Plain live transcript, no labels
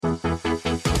Awaken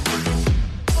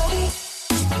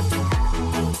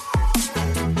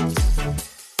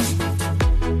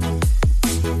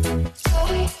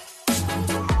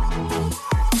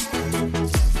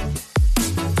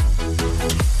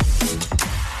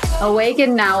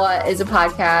Nawa is a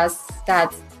podcast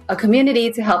that's a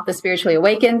community to help the spiritually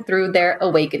awakened through their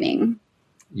awakening.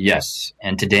 Yes,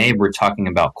 and today we're talking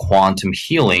about quantum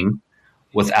healing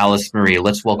with Alice Marie.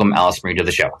 Let's welcome Alice Marie to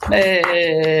the show. Hey!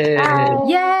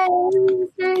 Yay!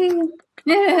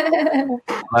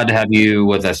 Glad to have you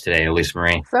with us today, Alice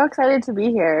Marie. So excited to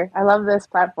be here. I love this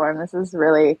platform. It's a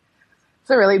really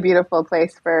beautiful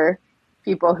place for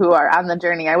people who are on the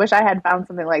journey. I wish I had found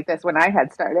something like this when I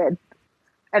had started.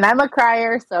 And I'm a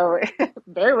crier, so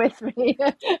bear with me.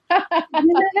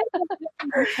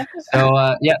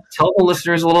 So, tell the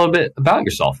listeners a little bit about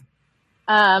yourself.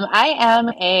 I am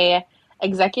a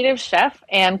executive chef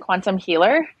and quantum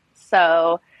healer.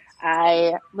 So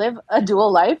I live a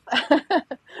dual life,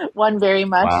 one very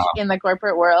much in the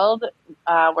corporate world,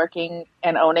 working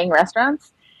and owning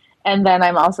restaurants. And then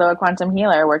I'm also a quantum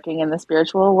healer working in the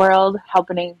spiritual world,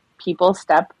 helping people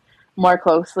step more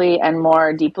closely and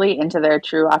more deeply into their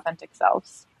true authentic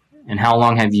selves. And how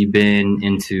long have you been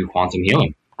into quantum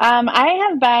healing? I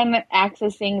have been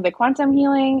accessing the quantum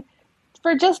healing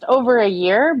for just over a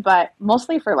year, but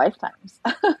mostly for lifetimes.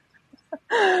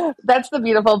 That's the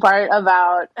beautiful part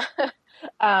about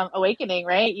awakening,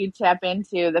 right? You tap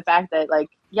into the fact that, like,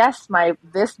 yes,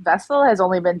 this vessel has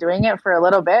only been doing it for a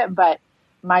little bit, but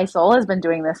my soul has been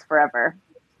doing this forever.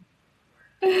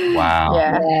 Wow.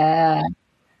 Yeah.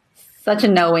 Such a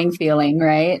knowing feeling,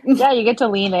 right? Yeah, you get to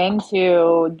lean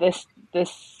into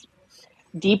this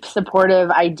deep supportive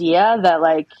idea that,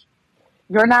 like,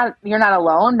 you're not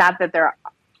alone. Not that there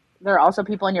are also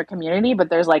people in your community, but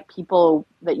there's like people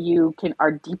that you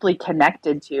are deeply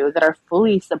connected to that are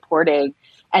fully supporting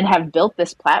and have built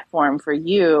this platform for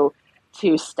you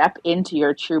to step into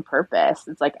your true purpose.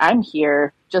 It's like, I'm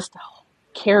here just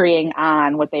carrying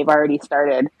on what they've already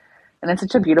started. And it's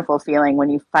such a beautiful feeling when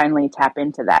you finally tap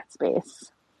into that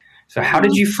space. So how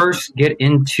did you first get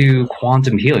into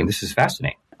quantum healing? This is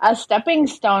fascinating. A stepping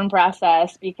stone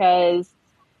process, because,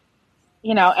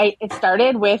 it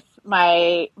started with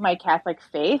my Catholic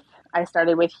faith. I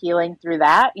started with healing through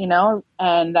that, and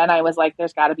then I was like,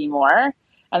 there's got to be more.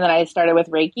 And then I started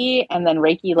with Reiki, and then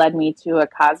Reiki led me to a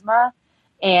Cosma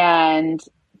and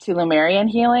to Lemurian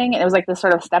healing. And it was like this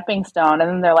sort of stepping stone. And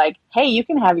then they're like, hey, you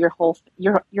can have your whole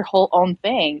own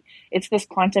thing. It's this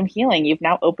quantum healing. You've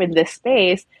now opened this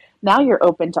space. Now you're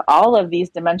open to all of these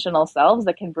dimensional selves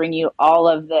that can bring you all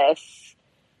of this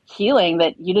healing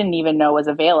that you didn't even know was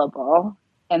available.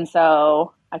 And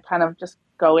so I kind of just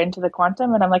go into the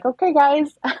quantum and I'm like, okay,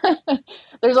 guys,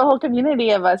 there's a whole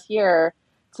community of us here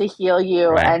to heal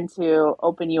you and to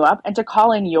open you up and to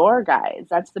call in your guides.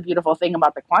 That's the beautiful thing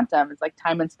about the quantum. It's like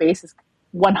time and space is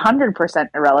 100%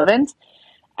 irrelevant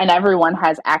and everyone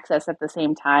has access at the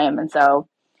same time. And so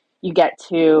you get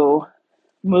to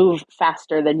move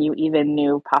faster than you even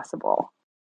knew possible.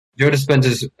 Joe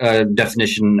Dispenza's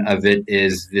definition of it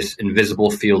is this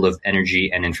invisible field of energy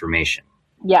and information.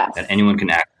 Yes. That anyone can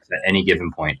access at any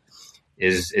given point.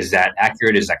 Is that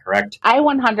accurate? Is that correct? I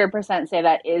 100% say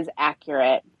that is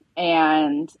accurate.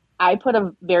 And I put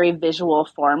a very visual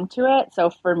form to it. So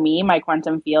for me, my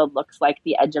quantum field looks like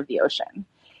the edge of the ocean.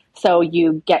 So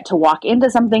you get to walk into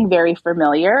something very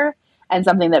familiar and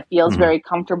something that feels very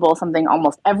comfortable, something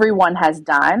almost everyone has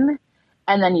done.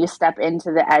 And then you step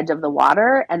into the edge of the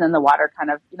water, and then the water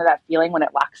kind of, that feeling when it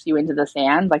locks you into the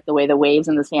sand, like the way the waves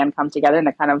and the sand come together and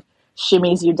it kind of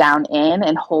shimmies you down in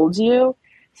and holds you.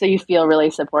 So you feel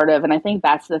really supportive. And I think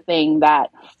that's the thing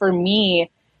that for me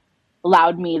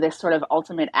allowed me this sort of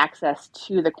ultimate access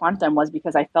to the quantum, was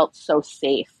because I felt so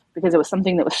safe, because it was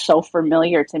something that was so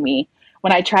familiar to me.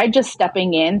 When I tried just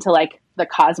stepping into like the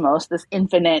cosmos, this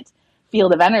infinite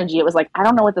field of energy, it was like, I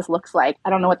don't know what this looks like. I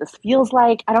don't know what this feels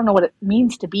like. I don't know what it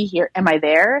means to be here. Am I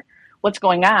there? What's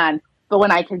going on? But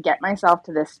when I could get myself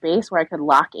to this space where I could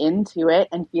lock into it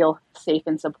and feel safe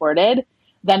and supported,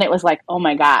 then it was like, oh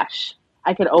my gosh,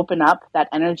 I could open up that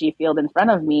energy field in front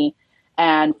of me.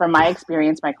 And from my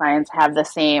experience, my clients have the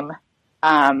same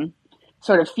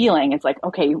sort of feeling. It's like,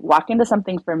 okay, you walk into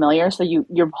something familiar, so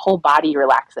your whole body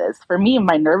relaxes. For me,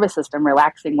 my nervous system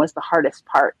relaxing was the hardest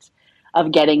part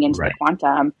of getting into the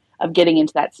quantum, of getting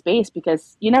into that space,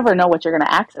 because you never know what you're going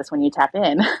to access when you tap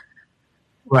in.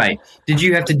 Right. Did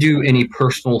you have to do any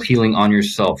personal healing on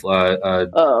yourself,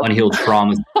 unhealed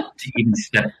traumas, to even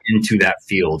step into that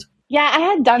field? Yeah, I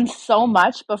had done so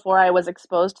much before I was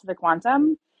exposed to the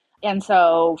quantum. And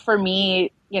so for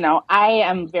me, I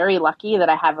am very lucky that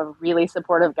I have a really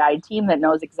supportive guide team that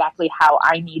knows exactly how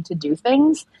I need to do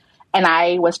things. And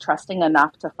I was trusting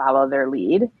enough to follow their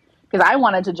lead because I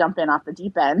wanted to jump in off the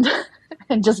deep end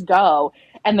and just go.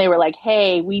 And they were like,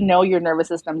 hey, we know your nervous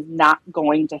system's not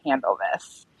going to handle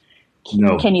this.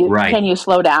 No, can right. you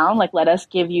slow down? Like, let us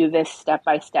give you this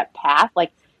step-by-step path.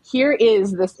 Like, here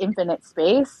is this infinite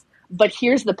space, but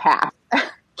here's the path.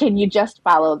 Can you just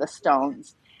follow the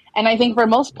stones? And I think for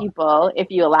most people, if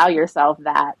you allow yourself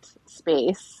that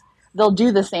space, they'll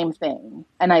do the same thing.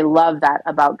 And I love that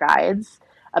about guides,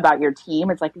 about your team.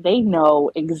 It's like they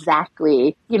know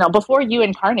exactly, before you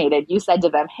incarnated, you said to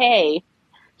them, hey,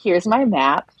 here's my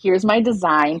map, here's my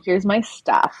design, here's my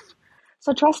stuff.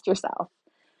 So trust yourself.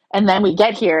 And then we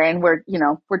get here and we're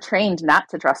trained not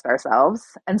to trust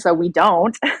ourselves. And so we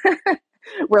don't.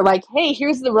 We're like, hey,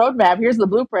 here's the roadmap, here's the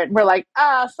blueprint. And we're like,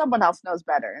 someone else knows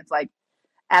better. It's like,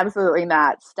 absolutely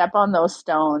not. Step on those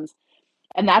stones.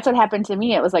 And that's what happened to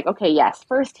me. It was like, okay, yes,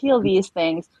 first heal these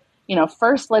things.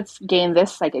 First let's gain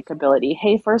this psychic ability.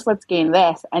 Hey, first let's gain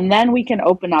this. And then we can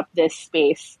open up this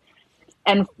space.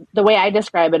 And the way I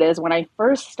describe it is when I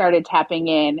first started tapping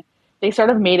in, they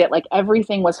sort of made it like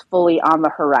everything was fully on the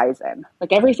horizon.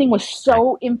 Like everything was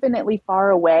so infinitely far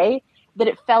away that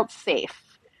it felt safe.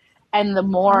 And the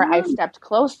more I stepped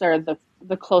closer,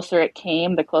 the closer it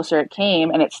came,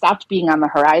 and it stopped being on the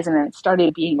horizon and it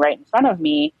started being right in front of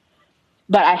me.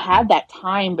 But I had that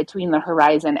time between the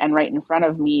horizon and right in front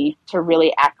of me to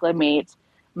really acclimate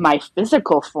my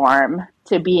physical form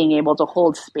to being able to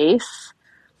hold space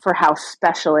for how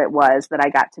special it was that I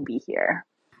got to be here.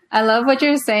 I love what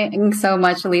you're saying so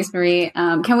much, Elise Marie.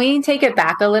 Can we take it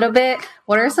back a little bit?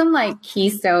 What are some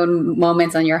keystone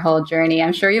moments on your whole journey?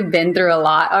 I'm sure you've been through a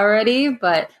lot already,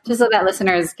 but just so that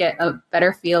listeners get a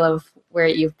better feel of where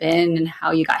you've been and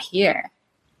how you got here.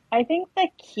 I think the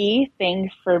key thing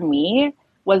for me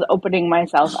was opening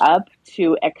myself up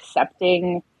to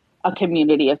accepting a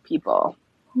community of people.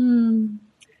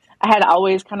 I had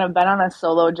always kind of been on a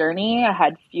solo journey. I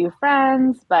had few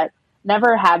friends, but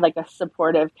never had a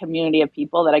supportive community of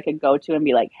people that I could go to and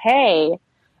be like, hey,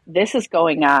 this is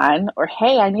going on, or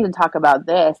hey, I need to talk about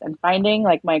this, and finding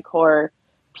my core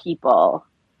people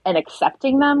and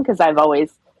accepting them, because I've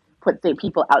always put the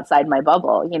people outside my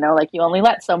bubble, you only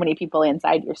let so many people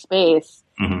inside your space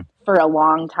for a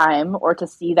long time, or to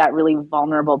see that really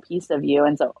vulnerable piece of you.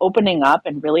 And so opening up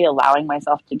and really allowing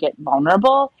myself to get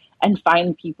vulnerable and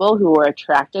find people who were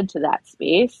attracted to that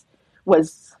space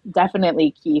was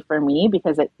definitely key for me,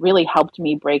 because it really helped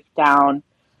me break down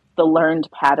the learned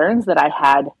patterns that I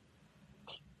had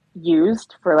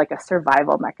used for a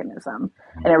survival mechanism.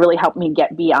 And it really helped me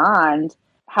get beyond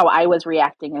how I was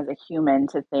reacting as a human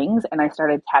to things. And I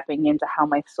started tapping into how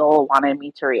my soul wanted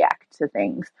me to react to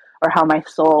things, or how my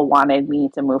soul wanted me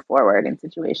to move forward in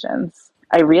situations.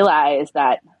 I realized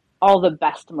that all the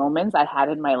best moments I had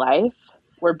in my life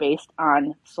were based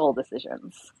on soul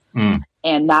decisions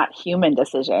and not human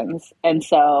decisions. And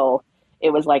so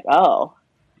it was like, oh,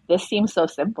 this seems so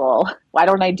simple. Why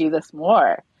don't I do this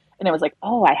more? And it was like,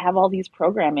 oh, I have all these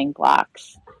programming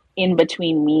blocks in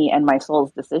between me and my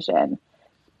soul's decision.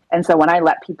 And so when I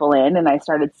let people in and I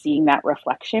started seeing that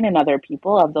reflection in other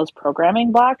people of those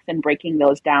programming blocks and breaking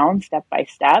those down step by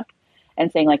step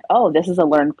and saying oh, this is a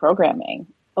learned programming.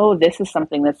 Oh, this is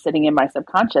something that's sitting in my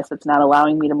subconscious that's not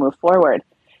allowing me to move forward.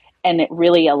 And it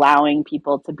really allowing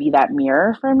people to be that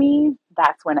mirror for me,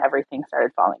 that's when everything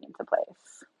started falling into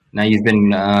place. Now, you've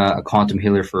been a quantum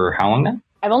healer for how long now?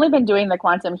 I've only been doing the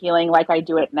quantum healing like I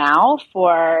do it now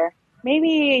for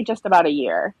maybe just about a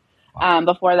year.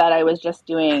 Before that, I was just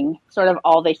doing sort of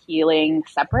all the healing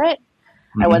separate.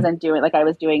 I wasn't doing, I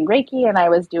was doing Reiki, and I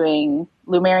was doing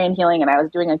Lumarian healing, and I was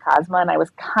doing a Cosma, and I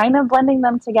was kind of blending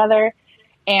them together.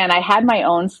 And I had my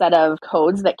own set of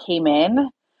codes that came in,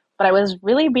 but I was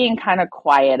really being kind of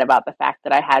quiet about the fact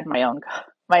that I had my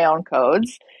own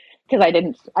codes, because I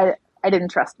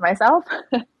didn't trust myself.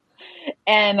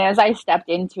 And as I stepped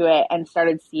into it and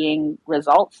started seeing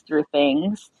results through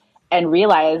things and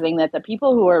realizing that the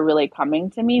people who were really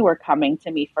coming to me were coming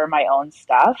to me for my own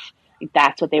stuff,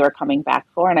 that's what they were coming back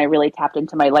for. And I really tapped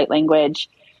into my light language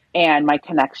and my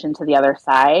connection to the other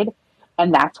side.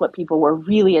 And that's what people were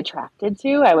really attracted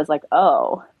to. I was like,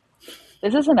 oh,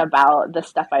 this isn't about the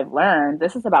stuff I've learned.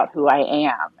 This is about who I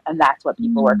am. And that's what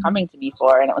people were coming to me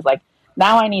for. And it was like,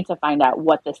 now I need to find out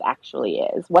what this actually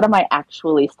is. What am I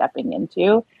actually stepping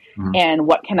into? And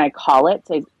what can I call it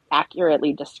to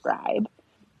accurately describe?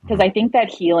 Because I think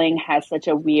that healing has such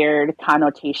a weird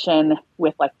connotation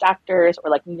with doctors,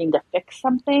 or needing to fix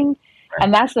something.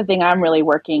 And that's the thing I'm really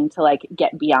working to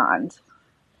get beyond.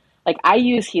 Like, I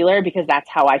use healer because that's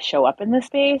how I show up in this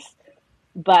space,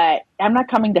 but I'm not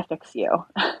coming to fix you.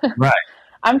 Right.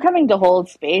 I'm coming to hold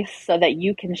space so that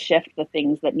you can shift the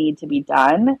things that need to be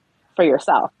done for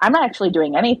yourself. I'm not actually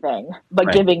doing anything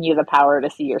but giving you the power to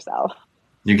see yourself.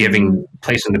 You're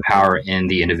placing the power in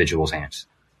the individual's hands.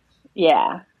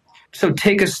 Yeah. So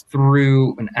take us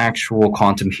through an actual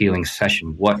quantum healing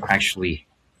session. What actually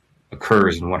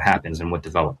occurs and what happens and what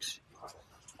develops?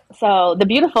 So the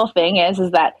beautiful thing is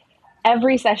that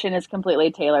every session is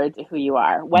completely tailored to who you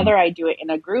are. Whether I do it in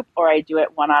a group or I do it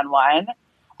one-on-one,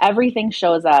 everything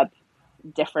shows up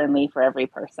differently for every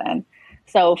person.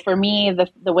 So for me,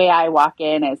 the way I walk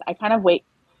in is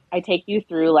I take you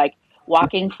through like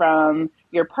walking from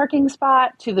your parking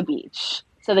spot to the beach,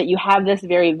 so that you have this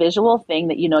very visual thing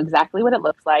that you know exactly what it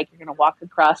looks like. You're going to walk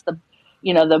across the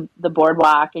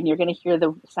boardwalk, and you're going to hear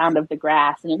the sound of the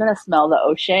grass, and you're going to smell the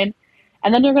ocean.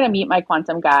 And then you're going to meet my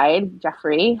quantum guide,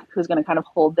 Jeffrey, who's going to kind of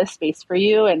hold this space for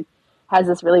you and has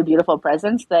this really beautiful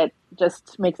presence that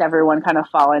just makes everyone kind of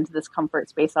fall into this comfort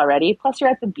space already. Plus, you're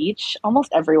at the beach.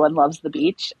 Almost everyone loves the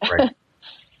beach. Right.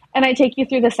 And I take you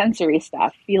through the sensory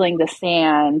stuff, feeling the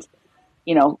sand,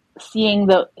 seeing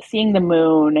the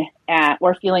moon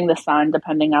or feeling the sun,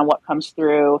 depending on what comes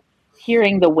through,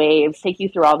 hearing the waves, take you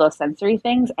through all those sensory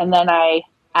things. And then I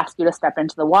ask you to step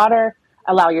into the water,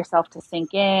 allow yourself to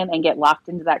sink in and get locked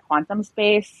into that quantum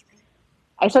space.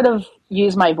 I sort of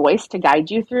use my voice to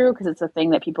guide you through because it's a thing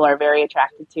that people are very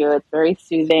attracted to. It's very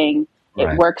soothing.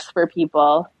 Right. It works for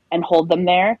people, and hold them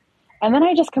there. And then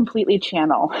I just completely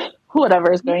channel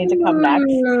whatever is going to come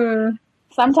next.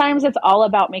 Sometimes it's all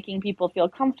about making people feel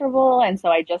comfortable. And so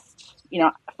I just,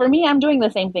 for me, I'm doing the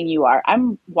same thing you are.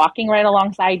 I'm walking right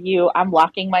alongside you. I'm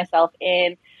locking myself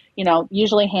in,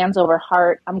 usually hands over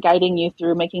heart. I'm guiding you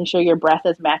through making sure your breath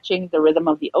is matching the rhythm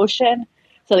of the ocean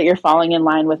so that you're falling in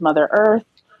line with Mother Earth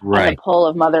and the pull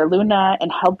of Mother Luna,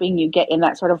 and helping you get in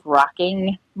that sort of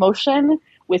rocking motion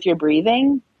with your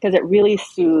breathing, because it really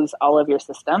soothes all of your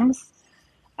systems.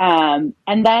 And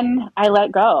then I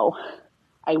let go.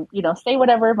 I, say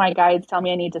whatever my guides tell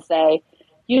me I need to say.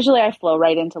 Usually I flow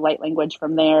right into light language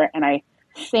from there, and I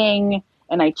sing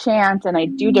and I chant and I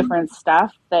do different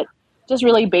stuff that just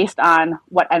really based on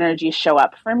what energies show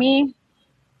up for me.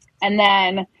 And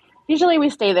then usually we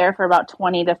stay there for about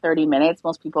 20 to 30 minutes.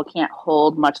 Most people can't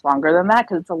hold much longer than that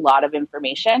because it's a lot of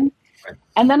information. Right.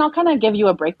 And then I'll kind of give you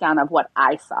a breakdown of what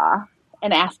I saw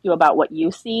and ask you about what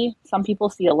you see. Some people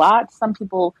see a lot. Some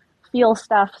people feel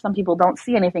stuff. Some people don't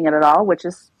see anything at all, which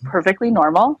is perfectly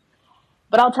normal.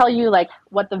 But I'll tell you like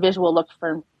what the visual looked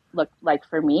like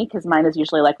for me, because mine is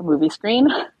usually like a movie screen.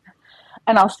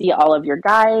 And I'll see all of your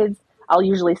guides. I'll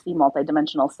usually see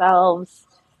multidimensional selves,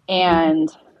 and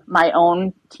my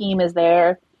own team is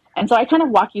there. And so I kind of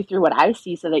walk you through what I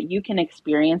see so that you can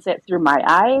experience it through my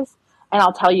eyes. And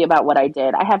I'll tell you about what I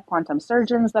did. I have quantum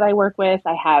surgeons that I work with.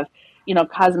 I have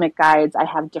cosmic guides. I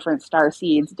have different star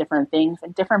seeds, different things,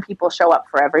 and different people show up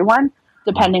for everyone,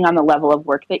 depending on the level of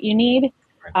work that you need.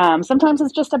 Sometimes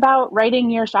it's just about writing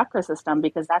your chakra system,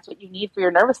 because that's what you need for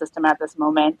your nervous system at this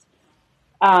moment.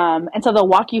 And so they'll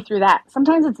walk you through that.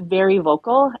 Sometimes it's very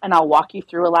vocal, and I'll walk you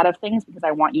through a lot of things because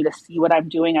I want you to see what I'm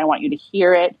doing. I want you to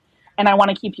hear it, and I want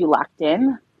to keep you locked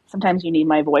in. Sometimes you need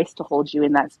my voice to hold you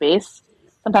in that space.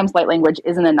 Sometimes light language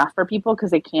isn't enough for people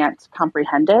because they can't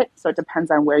comprehend it. So it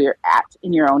depends on where you're at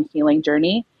in your own healing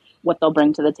journey, what they'll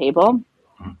bring to the table.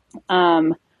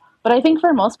 But I think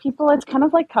for most people, it's kind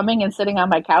of like coming and sitting on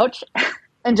my couch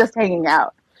and just hanging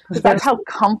out. That's how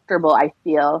comfortable I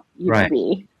feel you to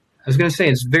be. I was going to say,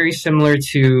 it's very similar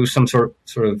to some sort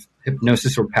of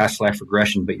hypnosis or past life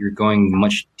regression, but you're going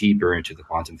much deeper into the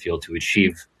quantum field to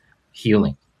achieve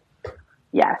healing.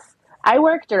 Yes. I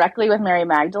work directly with Mary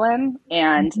Magdalene,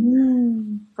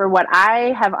 and for what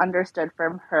I have understood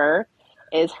from her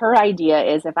is her idea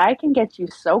is if I can get you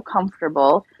so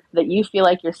comfortable that you feel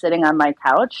like you're sitting on my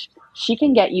couch, she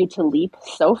can get you to leap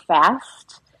so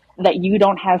fast that you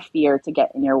don't have fear to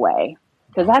get in your way.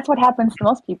 Because that's what happens to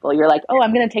most people. You're like, oh,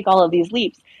 I'm going to take all of these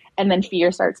leaps. And then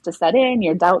fear starts to set in,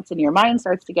 your doubts in your mind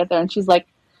starts to get there. And she's like,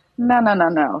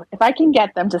 no. If I can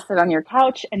get them to sit on your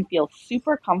couch and feel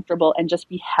super comfortable and just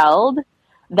be held,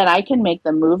 then I can make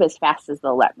them move as fast as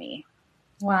they'll let me.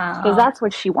 Wow. Because that's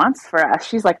what she wants for us.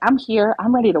 She's like, I'm here.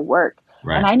 I'm ready to work.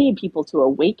 Right. And I need people to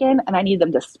awaken, and I need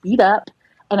them to speed up,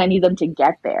 and I need them to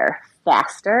get there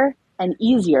faster and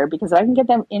easier, because if I can get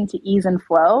them into ease and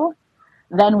flow,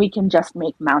 then we can just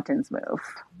make mountains move.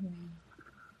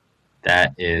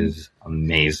 That is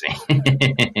amazing.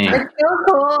 It's so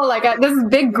cool. Like this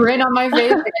big grin on my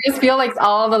face. I just feel like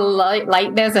all the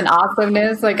lightness and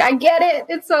awesomeness. Like I get it.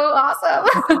 It's so awesome.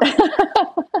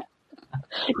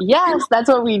 Yes, that's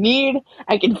what we need.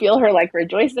 I can feel her like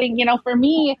rejoicing. For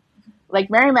me, like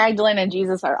Mary Magdalene and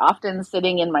Jesus are often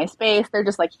sitting in my space. They're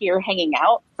just like here hanging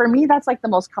out. For me, that's like the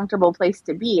most comfortable place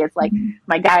to be. It's like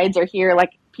my guides are here,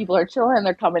 like people are chilling,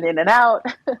 they're coming in and out.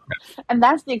 And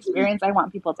that's the experience I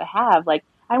want people to have. Like,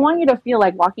 I want you to feel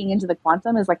like walking into the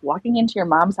quantum is like walking into your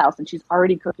mom's house and she's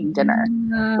already cooking dinner.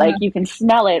 Like, you can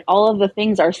smell it. All of the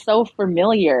things are so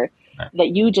familiar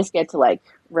that you just get to like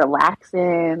relax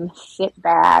in, sit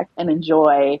back, and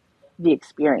enjoy the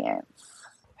experience.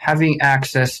 Having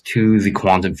access to the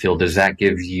quantum field, does that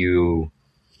give you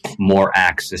more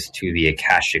access to the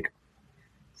Akashic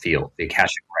field, the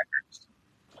Akashic records?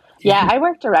 Yeah, I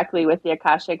work directly with the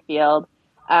Akashic field.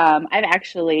 I've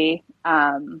actually,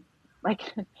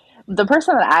 like, the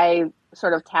person that I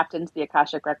sort of tapped into the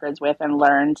Akashic records with and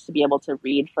learned to be able to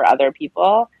read for other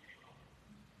people.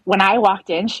 When I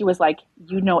walked in, she was like,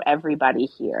 "You know everybody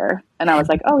here." And I was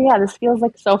like, "Oh yeah, this feels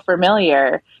like so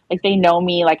familiar. Like they know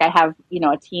me. Like I have,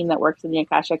 a team that works in the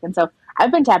Akashic." And so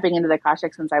I've been tapping into the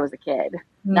Akashic since I was a kid,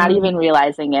 not even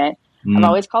realizing it. I've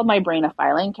always called my brain a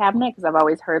filing cabinet because I've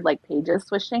always heard like pages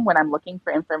swishing when I'm looking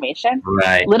for information.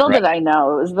 Little did I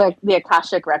know it was the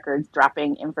Akashic records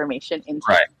dropping information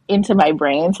into my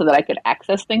brain so that I could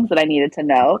access things that I needed to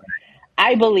know.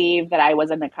 I believe that I was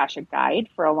an Akashic guide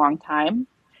for a long time.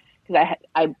 Because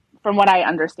I, from what I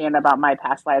understand about my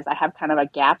past lives, I have kind of a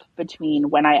gap between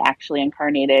when I actually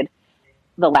incarnated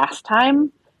the last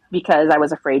time because I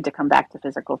was afraid to come back to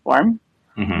physical form.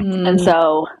 And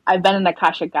so I've been an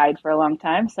Akashic guide for a long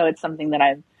time. So it's something that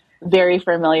I'm very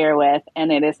familiar with,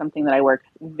 and it is something that I work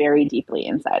very deeply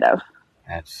inside of.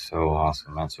 That's so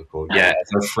awesome. That's so cool. Yeah, as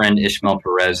our friend Ishmael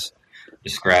Perez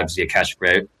describes the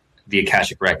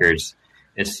Akashic records,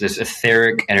 it's this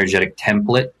etheric, energetic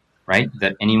template, right,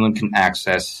 that anyone can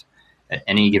access at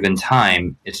any given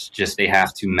time. It's just they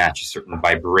have to match a certain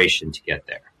vibration to get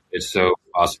there. It's so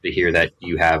awesome to hear that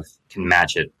you can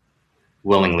match it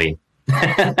willingly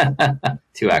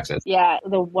to access. Yeah,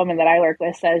 the woman that I work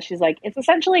with says, she's like, it's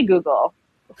essentially Google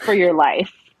for your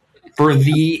life. For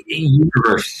the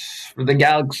universe, for the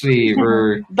galaxy.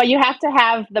 But you have to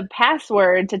have the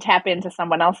password to tap into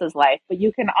someone else's life. But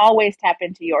you can always tap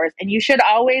into yours. And you should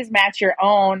always match your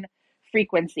own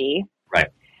frequency. Right.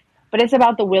 But it's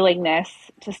about the willingness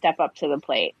to step up to the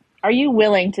plate. Are you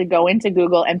willing to go into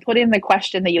Google and put in the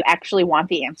question that you actually want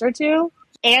the answer to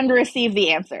and receive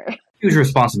the answer? Huge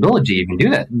responsibility. You can do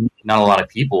that. Not a lot of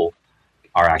people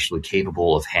are actually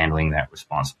capable of handling that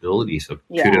responsibility. So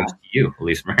kudos to you,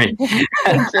 Elise Marie.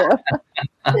 Thank you.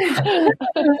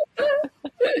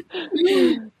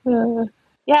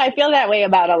 Yeah, I feel that way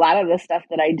about a lot of the stuff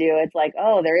that I do. It's like,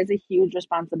 oh, there is a huge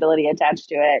responsibility attached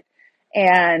to it.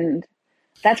 And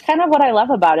that's kind of what I love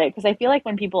about it, because I feel like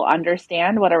when people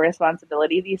understand what a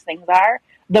responsibility these things are,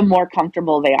 the more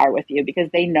comfortable they are with you, because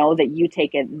they know that you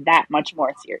take it that much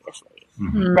more seriously,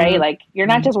 right? Like you're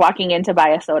not just walking in to buy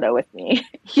a soda with me,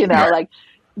 like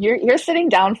you're sitting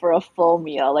down for a full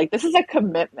meal. Like this is a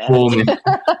commitment.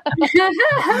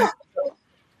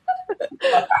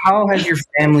 How has your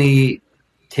family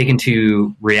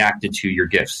reacted to your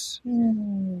gifts?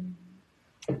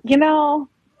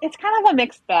 It's kind of a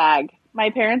mixed bag. My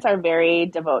parents are very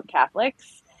devout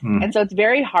Catholics, and so it's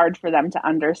very hard for them to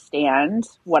understand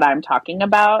what I'm talking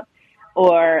about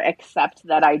or accept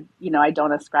that I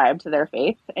don't ascribe to their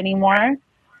faith anymore.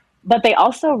 But they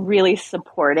also really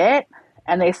support it,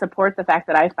 and they support the fact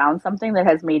that I found something that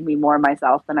has made me more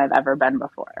myself than I've ever been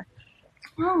before.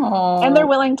 Aww. And they're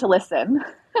willing to listen.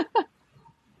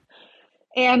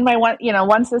 And my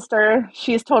one sister,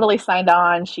 she's totally signed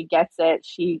on. She gets it.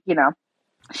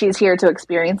 She's here to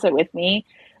experience it with me.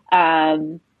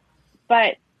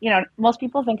 But, most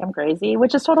people think I'm crazy,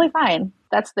 which is totally fine.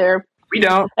 That's their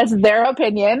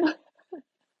opinion.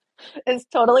 It's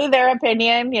totally their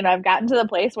opinion. I've gotten to the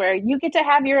place where you get to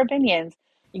have your opinions.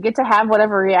 You get to have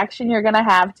whatever reaction you're going to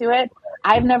have to it.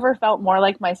 I've never felt more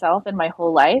like myself in my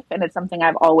whole life, and it's something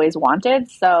I've always wanted.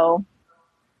 So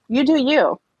you do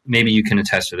you. Maybe you can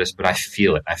attest to this, but I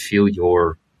feel it. I feel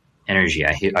your energy.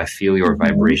 I feel your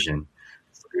vibration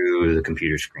through the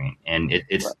computer screen, and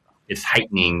it's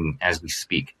heightening as we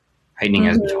speak, heightening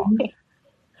as we talk.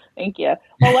 Thank you.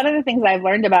 Well, one of the things I've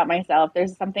learned about myself,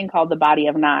 there's something called the body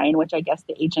of 9, which I guess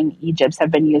the ancient Egypts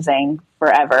have been using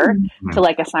forever to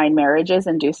like assign marriages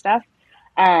and do stuff.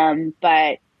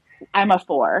 But I'm a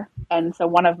 4. And so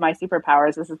one of my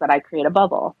superpowers is that I create a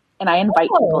bubble, and I invite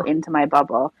people into my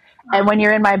bubble. And when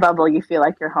you're in my bubble, you feel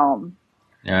like you're home.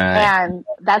 And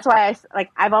that's why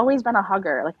I've always been a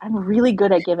hugger. Like I'm really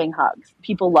good at giving hugs.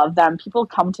 People love them. People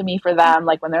come to me for them.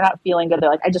 Like when they're not feeling good, they're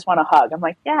like, I just want a hug. I'm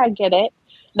like, yeah, I get it.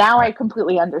 Now I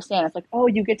completely understand. It's like, oh,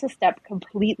 you get to step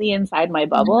completely inside my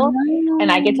bubble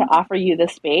and I get to offer you the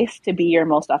space to be your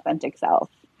most authentic self.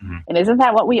 Mm-hmm. And isn't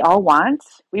that what we all want?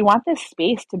 We want this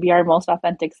space to be our most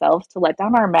authentic selves, to let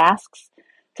down our masks,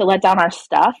 to let down our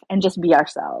stuff and just be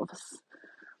ourselves.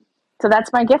 So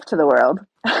that's my gift to the world.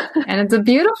 And it's a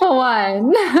beautiful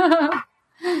one.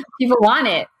 People want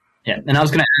it. Yeah, and I was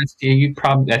going to ask you,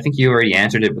 I think you already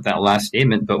answered it with that last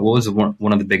statement, but what was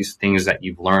one of the biggest things that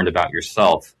you've learned about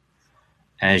yourself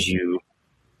as you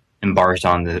embarked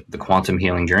on the quantum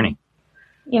healing journey?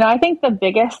 I think the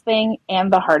biggest thing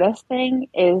and the hardest thing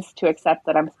is to accept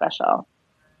that I'm special.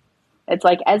 It's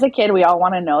like, as a kid, we all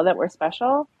want to know that we're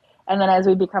special. And then as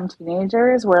we become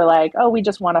teenagers, we're like, oh, we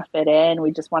just want to fit in.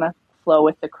 We just want to flow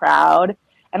with the crowd.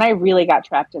 And I really got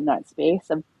trapped in that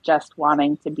space of just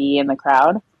wanting to be in the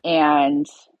crowd. And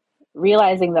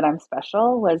realizing that I'm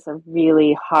special was a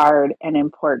really hard and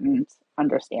important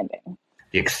understanding.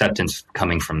 The acceptance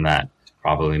coming from that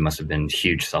probably must have been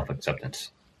huge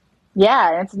self-acceptance.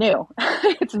 Yeah, it's new.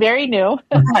 It's very new.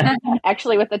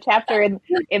 Actually, with the chapter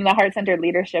in the Heart-Centered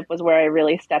Leadership was where I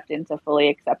really stepped into fully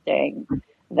accepting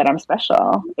that I'm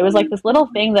special. It was like this little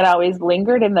thing that always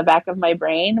lingered in the back of my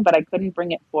brain, but I couldn't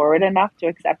bring it forward enough to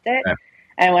accept it. Right.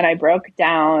 And when I broke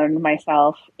down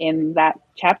myself in that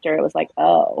chapter, it was like,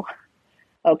 oh,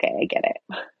 okay, I get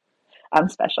it. I'm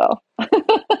special.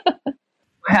 What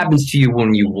happens to you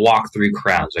when you walk through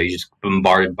crowds? Are you just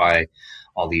bombarded by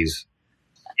all these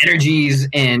energies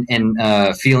and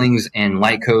feelings and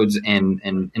light codes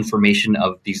and information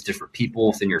of these different people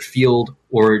within your field?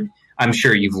 Or I'm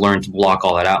sure you've learned to block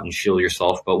all that out and shield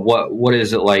yourself, but what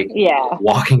is it like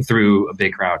walking through a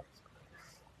big crowd?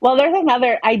 Well, there's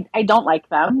another, I don't like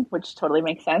them, which totally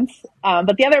makes sense.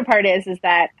 But the other part is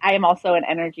that I am also an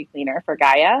energy cleaner for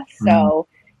Gaia. So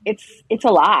it's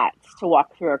a lot to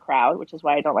walk through a crowd, which is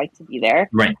why I don't like to be there.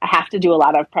 Right. I have to do a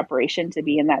lot of preparation to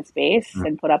be in that space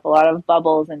and put up a lot of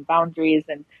bubbles and boundaries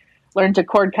and learn to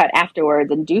cord cut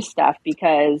afterwards and do stuff,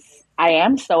 because I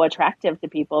am so attractive to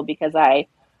people, because I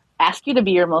ask you to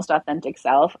be your most authentic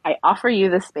self. I offer you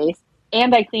the space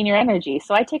and I clean your energy.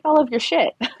 So I take all of your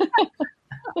shit.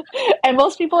 And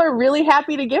most people are really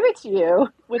happy to give it to you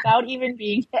without even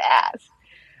being asked.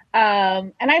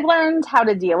 And I've learned how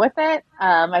to deal with it.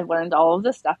 I've learned all of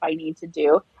the stuff I need to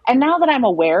do. And now that I'm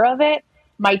aware of it,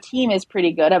 my team is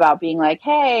pretty good about being like,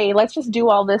 hey, let's just do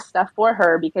all this stuff for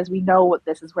her because we know what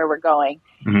this is where we're going.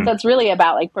 Mm-hmm. So it's really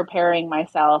about like preparing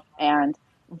myself and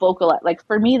vocal. Like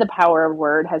for me, the power of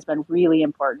word has been really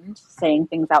important. Saying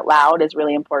things out loud is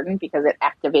really important because it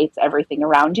activates everything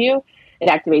around you. It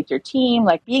activates your team,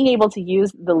 like being able to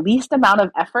use the least amount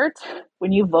of effort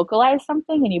when you vocalize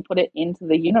something and you put it into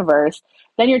the universe,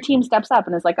 then your team steps up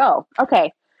and is like, oh,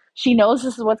 okay, she knows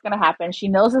this is what's going to happen. She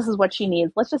knows this is what she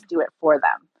needs. Let's just do it for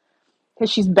them. Because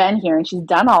she's been here and she's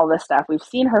done all this stuff. We've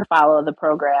seen her follow the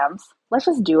programs. Let's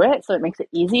just do it so it makes it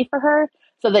easy for her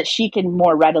so that she can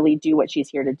more readily do what she's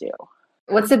here to do.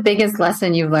 What's the biggest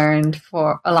lesson you've learned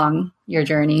along your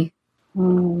journey?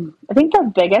 I think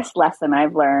the biggest lesson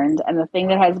I've learned, and the thing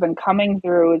that has been coming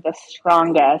through the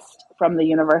strongest from the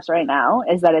universe right now,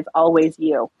 is that it's always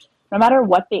you. No matter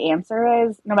what the answer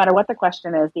is, no matter what the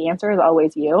question is, the answer is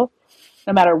always you.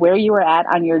 No matter where you are at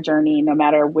on your journey, no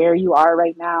matter where you are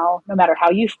right now, no matter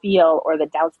how you feel or the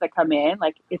doubts that come in,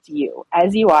 like it's you.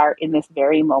 As you are in this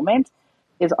very moment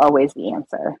is always the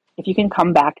answer. If you can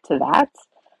come back to that,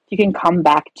 if you can come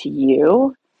back to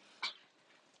you,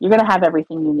 you're going to have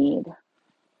everything you need.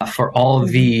 For all of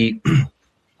the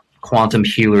quantum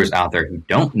healers out there who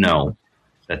don't know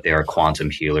that they are quantum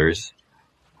healers,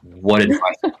 what advice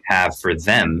do you have for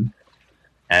them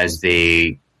as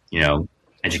they,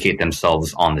 educate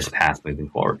themselves on this path moving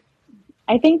forward?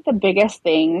 I think the biggest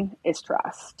thing is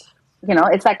trust.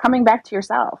 It's that coming back to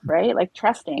yourself, right? Like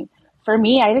trusting. For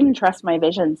me, I didn't trust my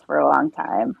visions for a long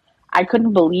time. I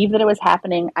couldn't believe that it was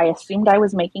happening. I assumed I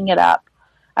was making it up.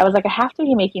 I was like, I have to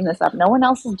be making this up. No one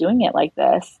else is doing it like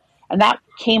this. And that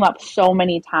came up so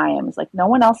many times. Like, no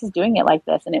one else is doing it like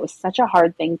this. And it was such a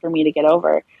hard thing for me to get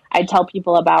over. I'd tell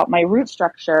people about my root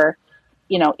structure,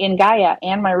 in Gaia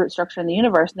and my root structure in the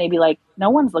universe. And they'd be like, no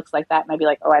one's looks like that. And I'd be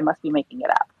like, oh, I must be making it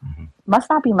up. Mm-hmm. Must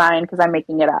not be mine because I'm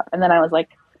making it up. And then I was like,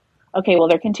 okay, well,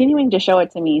 they're continuing to show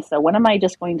it to me. So when am I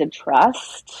just going to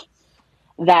trust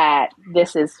that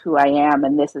this is who I am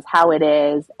and this is how it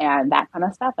is and that kind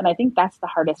of stuff? And I think that's the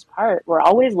hardest part. We're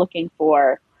always looking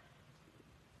for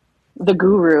the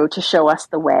guru to show us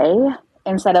the way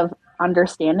instead of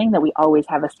understanding that we always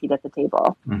have a seat at the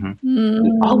table. Mm-hmm.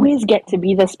 We always get to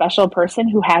be the special person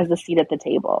who has the seat at the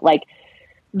table. Like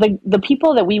the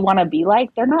people that we want to be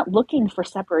like, they're not looking for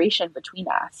separation between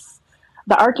us.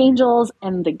 the archangels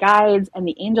and the guides and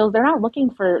the angels, they're not looking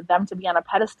for them to be on a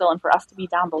pedestal and for us to be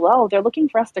down below. They're looking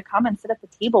for us to come and sit at the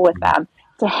table with them,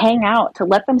 to hang out, to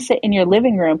let them sit in your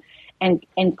living room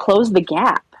and close the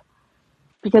gap,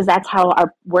 because that's how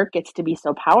our work gets to be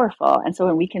so powerful. And so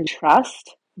when we can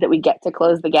trust that we get to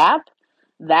close the gap,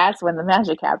 that's when the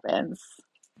magic happens.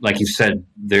 Like you said,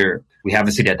 we have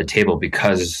a seat at the table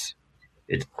because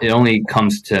it only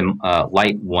comes to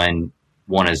light when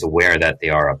one is aware that they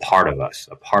are a part of us,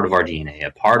 a part of our DNA,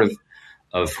 a part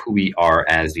of who we are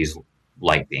as these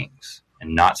light beings,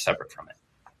 and not separate from it.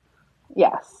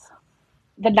 Yes.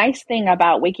 The nice thing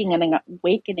about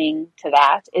awakening to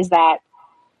that is that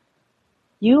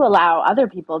you allow other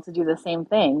people to do the same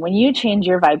thing. When you change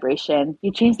your vibration,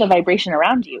 you change the vibration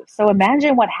around you. So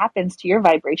imagine what happens to your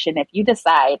vibration if you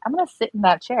decide, I'm going to sit in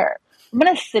that chair. I'm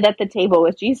going to sit at the table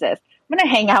with Jesus. I'm going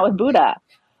to hang out with Buddha.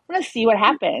 I'm going to see what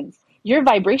happens. Your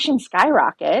vibration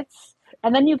skyrockets,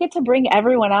 and then you get to bring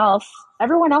everyone else.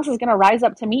 Everyone else is going to rise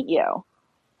up to meet you.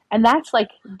 And that's like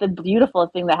the beautiful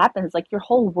thing that happens. Like your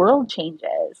whole world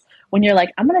changes when you're like,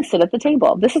 I'm going to sit at the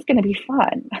table. This is going to be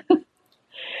fun.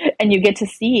 And you get to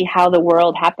see how the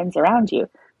world happens around you.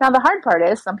 Now, the hard part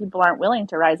is some people aren't willing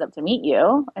to rise up to meet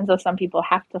you. And so some people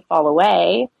have to fall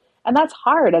away. And that's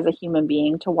hard as a human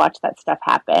being to watch that stuff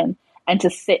happen and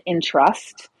to sit in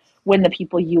trust when the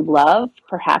people you love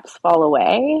perhaps fall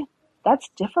away. That's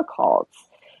difficult.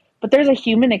 But there's a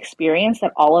human experience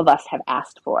that all of us have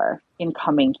asked for in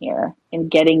coming here, in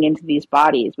getting into these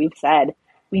bodies. We've said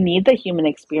we need the human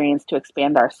experience to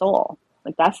expand our soul.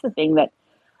 Like that's the thing that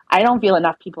I don't feel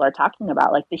enough people are talking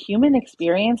about. Like the human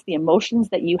experience, the emotions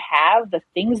that you have, the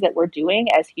things that we're doing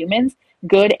as humans,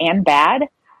 good and bad,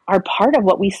 are part of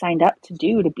what we signed up to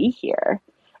do to be here.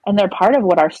 And they're part of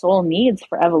what our soul needs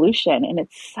for evolution. And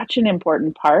it's such an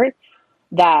important part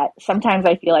that sometimes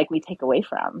I feel like we take away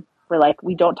from. We're like,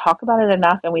 we don't talk about it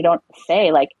enough, and we don't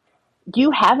say, like,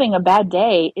 you having a bad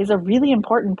day is a really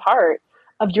important part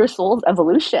of your soul's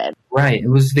evolution. Right. It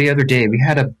was the other day.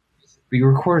 We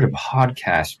recorded a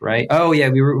podcast, right? Oh yeah,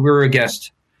 we were a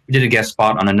guest. We did a guest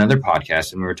spot on another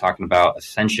podcast, and we were talking about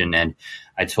ascension. And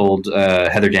I told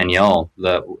Heather Danielle,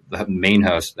 the main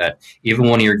host, that even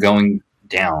when you're going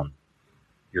down,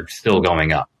 you're still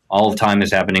going up. All of time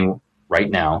is happening right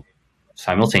now,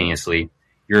 simultaneously.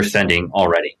 You're ascending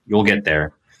already. You'll get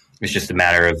there. It's just a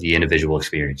matter of the individual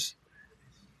experience.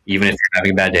 Even if you're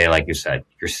having a bad day, like you said,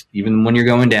 even when you're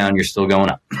going down, you're still going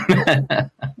up.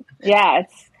 Yeah,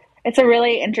 it's a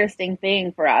really interesting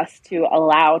thing for us to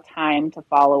allow time to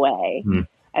fall away,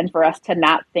 and for us to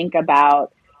not think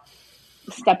about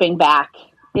stepping back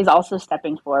is also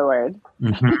stepping forward.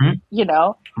 Mm-hmm. You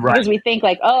know, right. Because we think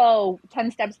like,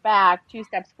 10 steps back, 2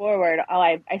 steps forward. Oh,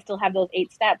 I still have those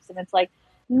 8 steps. And it's like,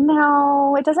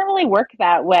 no, it doesn't really work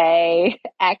that way.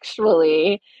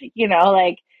 Actually,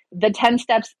 like the 10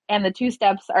 steps and the 2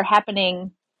 steps are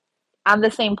happening on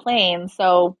the same plane.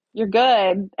 So you're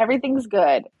good. Everything's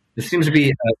good. This seems to be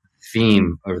a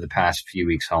theme over the past few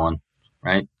weeks, Helen,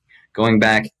 right? Going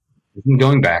back isn't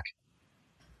going back.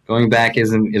 Going back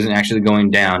isn't actually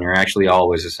going down. You're actually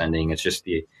always ascending. It's just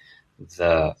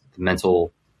the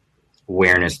mental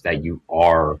awareness that you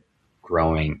are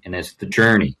growing, and it's the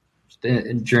journey. It's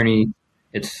the journey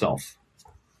itself.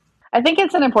 I think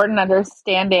it's an important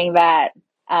understanding that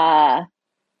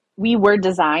we were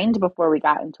designed before we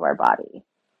got into our body.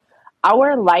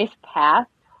 Our life path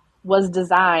was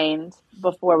designed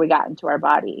before we got into our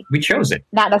body. We chose it.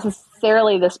 Not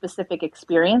necessarily the specific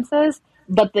experiences,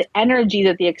 but the energy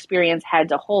that the experience had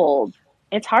to hold.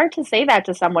 It's hard to say that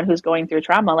to someone who's going through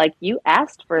trauma. Like, you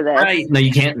asked for this. Right. No,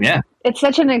 you can't. Yeah. It's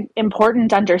such an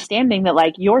important understanding that,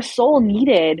 like, your soul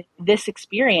needed this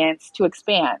experience to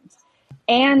expand.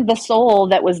 And the soul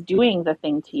that was doing the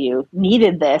thing to you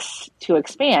needed this to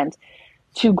expand,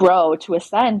 to grow, to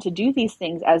ascend, to do these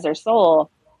things as their soul.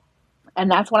 And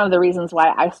that's one of the reasons why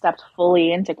I stepped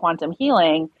fully into quantum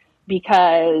healing,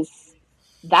 because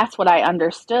that's what I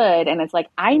understood. And it's like,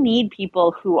 I need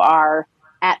people who are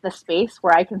at the space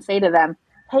where I can say to them,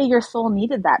 hey, your soul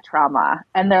needed that trauma.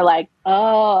 And they're like,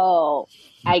 oh,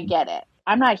 I get it.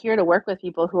 I'm not here to work with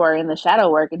people who are in the shadow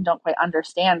work and don't quite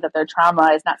understand that their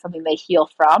trauma is not something they heal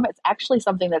from. It's actually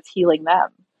something that's healing them.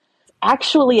 It's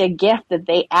actually a gift that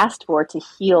they asked for to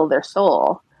heal their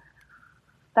soul.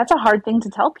 That's a hard thing to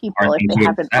tell people if they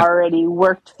haven't already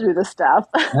worked through the stuff.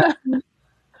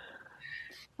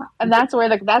 And that's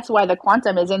why the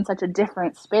quantum is in such a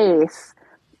different space,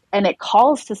 and it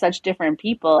calls to such different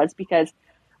people. It's because,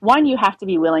 one, you have to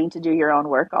be willing to do your own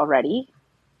work already,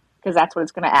 because that's what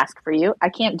it's going to ask for you. I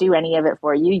can't do any of it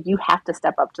for you. You have to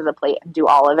step up to the plate and do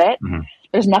all of it. Mm-hmm.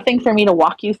 There's nothing for me to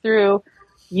walk you through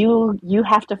You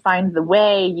have to find the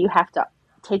way, you have to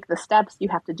take the steps, you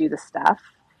have to do the stuff.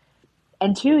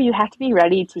 And two, you have to be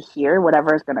ready to hear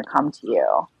whatever is going to come to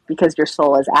you because your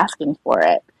soul is asking for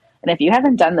it. And if you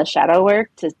haven't done the shadow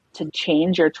work to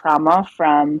change your trauma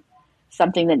from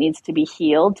something that needs to be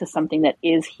healed to something that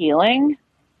is healing,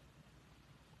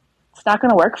 it's not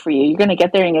going to work for you. You're going to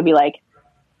get there and you're going to be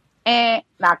like,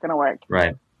 not going to work.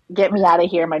 Right. Get me out of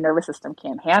here. My nervous system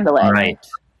can't handle it. Right.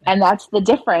 And that's the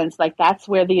difference. Like, that's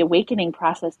where the awakening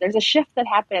process, there's a shift that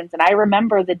happens. And I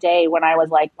remember the day when I was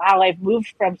like, wow, I've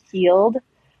moved from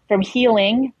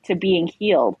healing to being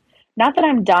healed. Not that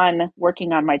I'm done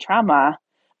working on my trauma,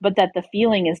 but that the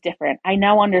feeling is different. I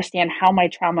now understand how my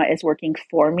trauma is working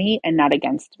for me and not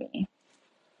against me.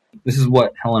 This is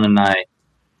what Helen and I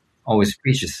always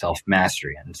preach, is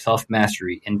self-mastery. And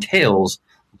self-mastery entails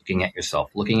looking at yourself,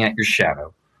 looking at your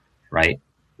shadow, right?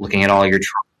 Looking at all your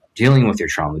trauma, dealing with your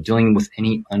trauma, dealing with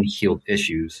any unhealed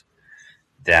issues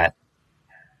that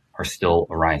are still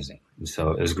arising. And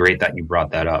so it was great that you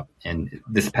brought that up. And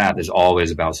this path is always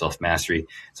about self-mastery.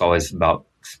 It's always about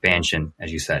expansion,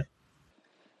 as you said.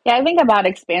 Yeah, I think about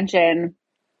expansion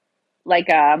like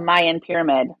a Mayan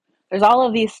pyramid. There's all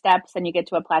of these steps and you get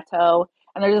to a plateau,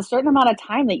 and there's a certain amount of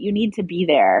time that you need to be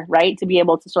there, right? To be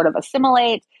able to sort of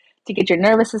assimilate, to get your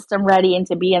nervous system ready and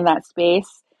to be in that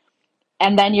space.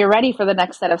 And then you're ready for the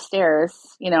next set of stairs,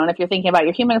 and if you're thinking about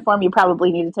your human form, you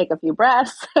probably need to take a few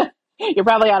breaths. You're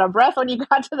probably out of breath when you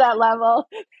got to that level.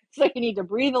 So you need to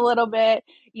breathe a little bit.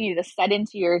 You need to set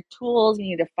into your tools. You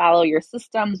need to follow your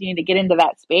systems. You need to get into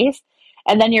that space.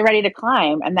 And then you're ready to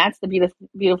climb. And that's the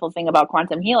beautiful thing about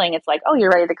quantum healing. It's like, oh, you're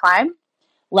ready to climb?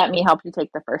 Let me help you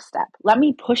take the first step. Let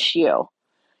me push you.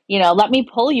 Let me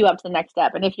pull you up to the next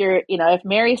step. And if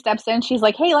Mary steps in, she's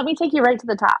like, hey, let me take you right to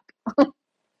the top.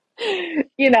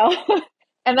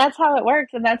 And that's how it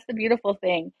works. And that's the beautiful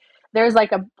thing. There's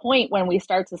like a point when we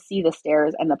start to see the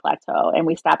stairs and the plateau, and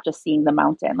we stop just seeing the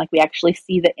mountain. Like, we actually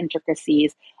see the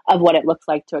intricacies of what it looks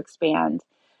like to expand.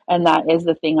 And that is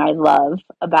the thing I love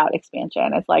about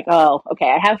expansion. It's like, oh, okay,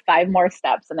 I have 5 more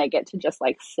steps and I get to just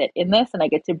like sit in this, and I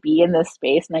get to be in this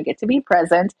space, and I get to be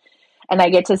present, and I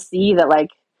get to see that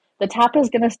like the top is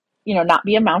going to, not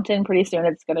be a mountain pretty soon.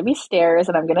 It's going to be stairs,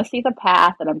 and I'm going to see the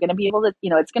path, and I'm going to be able to,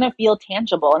 it's going to feel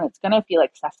tangible, and it's going to feel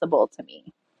accessible to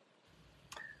me.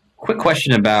 Quick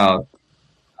question about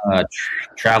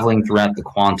traveling throughout the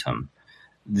quantum.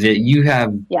 That you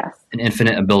have an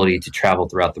infinite ability to travel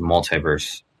throughout the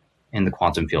multiverse in the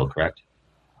quantum field, correct?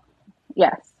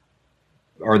 Yes.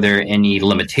 Are there any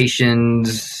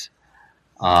limitations?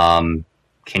 Can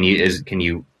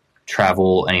you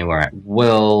travel anywhere at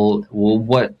will? Well,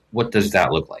 what does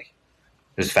that look like?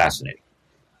 It's fascinating.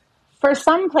 For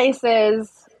some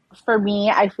places, for me,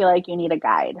 I feel like you need a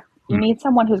guide. You need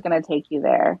someone who's going to take you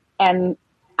there. And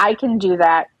I can do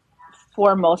that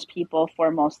for most people,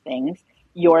 for most things.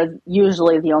 You're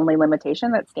usually the only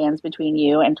limitation that stands between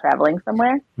you and traveling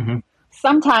somewhere. Mm-hmm.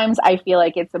 Sometimes I feel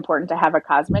like it's important to have a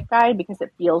cosmic guide because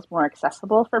it feels more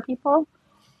accessible for people.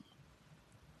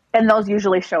 And those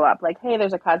usually show up like, hey,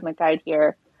 there's a cosmic guide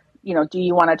here. Do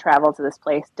you want to travel to this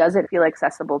place? Does it feel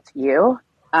accessible to you?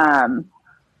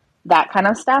 That kind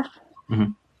of stuff.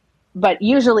 Mm-hmm. But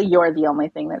usually you're the only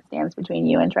thing that stands between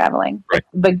you and traveling. Right.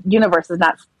 The universe is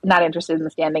not interested in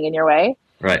standing in your way.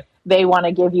 Right. They want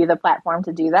to give you the platform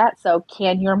to do that. So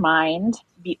can your mind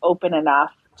be open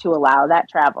enough to allow that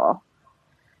travel?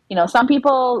 Some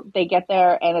people, they get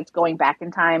there and it's going back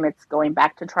in time. It's going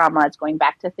back to trauma. It's going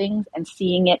back to things and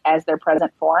seeing it as their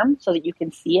present form so that you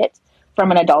can see it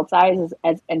from an adult's eyes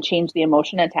and change the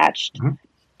emotion attached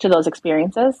to those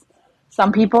experiences.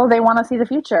 Some people, they want to see the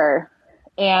future.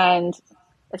 And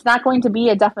it's not going to be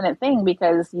a definite thing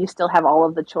because you still have all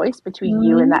of the choice between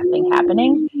you and that thing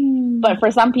happening. But for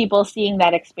some people, seeing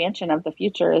that expansion of the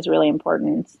future is really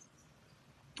important.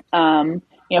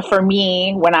 For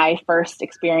me, when I first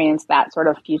experienced that sort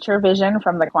of future vision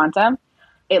from the quantum,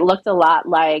 it looked a lot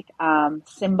like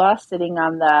Simba sitting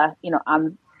on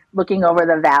looking over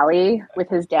the valley with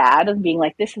his dad and being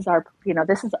like, this is our,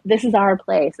 this is our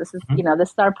place. This is, this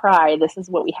is our pride. This is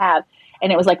what we have.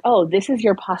 And it was like, oh, this is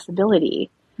your possibility.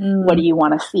 What do you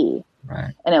want to see?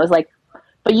 Right. And it was like,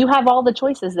 but you have all the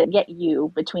choices that get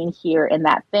you between here and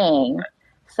that thing. Right.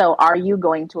 So are you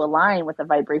going to align with the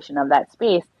vibration of that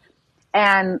space?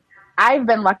 And I've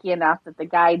been lucky enough that the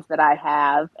guides that I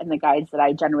have and the guides that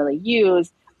I generally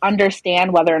use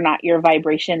understand whether or not your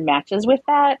vibration matches with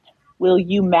that. Will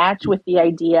you match with the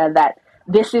idea that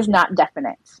this is not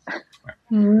definite?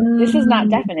 This is not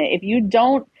definite. If you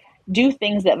don't do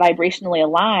things that vibrationally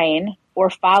align or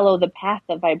follow the path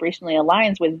that vibrationally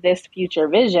aligns with this future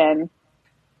vision,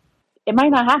 it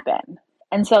might not happen.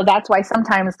 And so that's why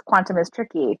sometimes quantum is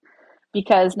tricky,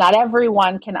 because not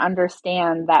everyone can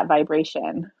understand that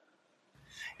vibration.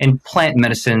 In plant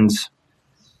medicines,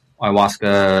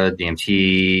 ayahuasca,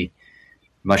 DMT,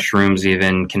 mushrooms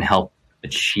even can help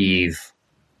achieve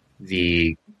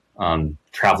the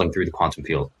traveling through the quantum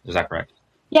field. Is that correct?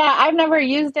 Yeah, I've never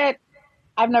used it.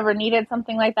 I've never needed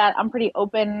something like that. I'm pretty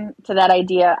open to that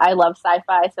idea. I love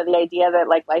sci-fi, so the idea that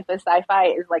like life is sci-fi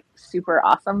is like super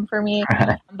awesome for me.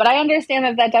 But I understand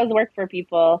that that does work for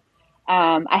people.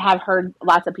 I have heard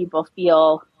lots of people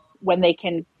feel when they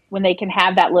can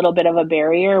have that little bit of a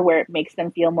barrier where it makes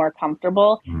them feel more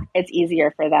comfortable, it's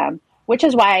easier for them. Which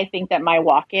is why I think that my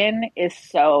walk-in is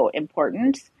so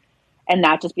important, and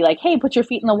not just be like, hey, put your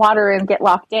feet in the water and get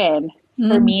locked in.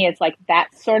 For me, it's like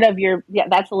that's sort of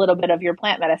that's a little bit of your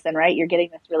plant medicine, right? You're getting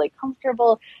this really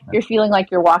comfortable. You're feeling like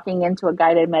you're walking into a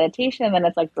guided meditation, and then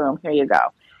it's like, boom, here you go.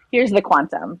 Here's the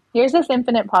quantum. Here's this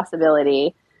infinite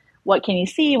possibility. What can you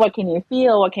see? What can you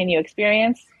feel? What can you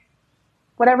experience?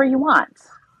 Whatever you want.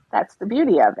 That's the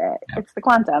beauty of it. Yeah. It's the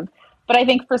quantum. But I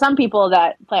think for some people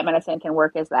that plant medicine can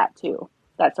work as that too.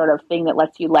 That sort of thing that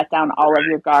lets you let down all of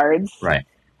your guards. Right.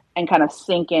 And kind of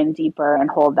sink in deeper and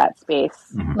hold that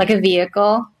space. Like a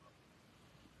vehicle.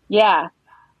 Yeah.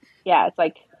 Yeah. It's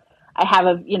like, I have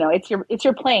it's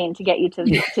your plane to get you to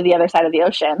the other side of the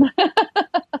ocean.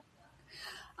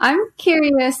 I'm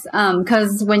curious,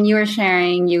 because when you were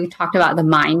sharing, you talked about the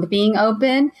mind being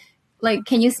open. Like,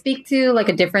 can you speak to like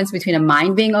a difference between a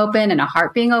mind being open and a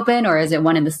heart being open, or is it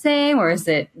one and the same, or is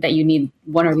it that you need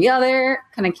one or the other?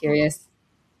 Kind of curious.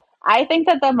 I think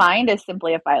that the mind is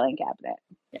simply a filing cabinet.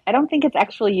 I don't think it's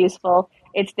actually useful.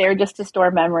 It's there just to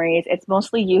store memories. It's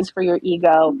mostly used for your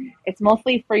ego. It's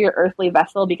mostly for your earthly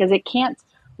vessel because it can't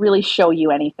really show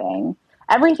you anything.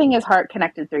 Everything is heart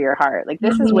connected through your heart. Like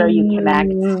this is where you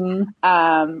connect,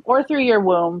 or through your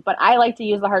womb. But I like to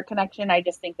use the heart connection. I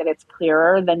just think that it's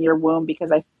clearer than your womb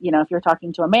because if you're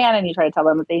talking to a man and you try to tell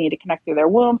them that they need to connect through their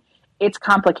womb, it's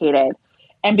complicated.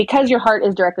 And because your heart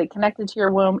is directly connected to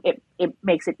your womb, it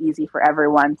makes it easy for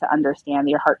everyone to understand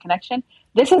your heart connection.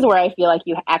 This is where I feel like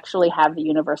you actually have the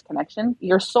universe connection.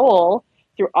 Your soul,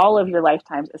 through all of your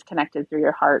lifetimes, is connected through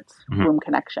your heart's womb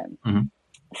connection.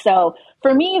 So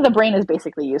for me, the brain is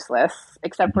basically useless,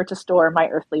 except for to store my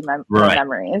earthly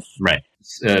memories. Right.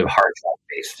 It's hard drive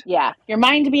based. Yeah. Your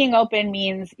mind being open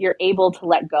means you're able to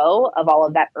let go of all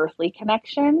of that earthly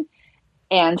connection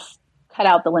and cut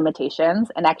out the limitations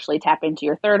and actually tap into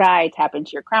your third eye, tap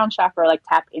into your crown chakra, like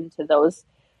tap into those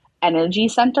energy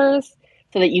centers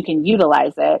so that you can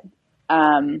utilize it.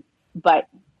 But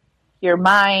your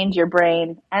mind, your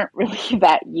brain aren't really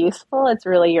that useful. It's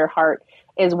really your heart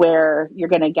is where you're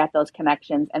going to get those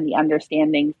connections and the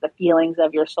understandings, the feelings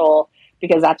of your soul,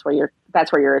 because that's where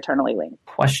you're eternally linked.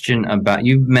 Question about,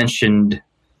 you mentioned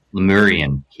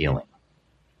Lemurian healing.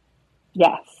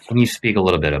 Yes. Can you speak a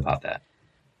little bit about that?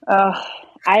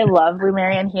 I love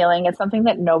Lemurian healing. It's something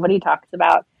that nobody talks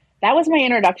about. That was my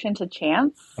introduction to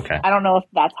chants. Okay. I don't know if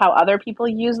that's how other people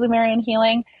use Lemurian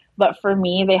healing, but for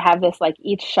me, they have this, like,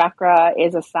 each chakra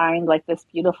is assigned like this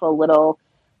beautiful little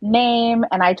name,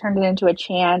 and I turned it into a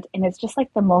chant, and it's just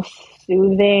like the most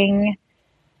soothing,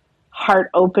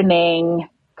 heart-opening,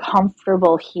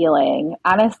 comfortable healing.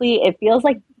 Honestly, it feels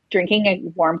like drinking a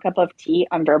warm cup of tea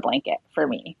under a blanket for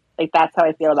me. Like, that's how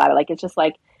I feel about it. Like, it's just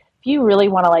like, if you really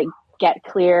want to like get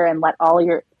clear and let all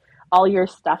your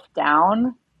stuff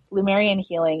down, Lemurian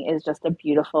healing is just a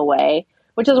beautiful way,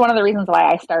 which is one of the reasons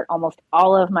why I start almost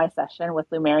all of my session with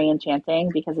Lemurian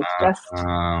chanting, because it's just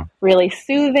really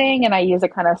soothing, and I use a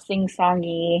kind of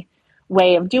sing-songy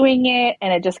way of doing it,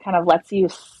 and it just kind of lets you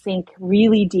sink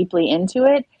really deeply into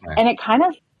it. Right. And it kind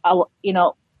of,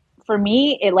 for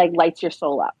me, it like lights your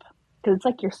soul up, because it's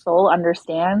like your soul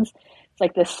understands. It's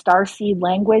like this starseed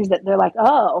language that they're like,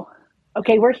 oh,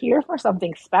 okay, we're here for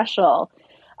something special.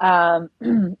 And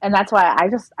that's why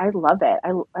I love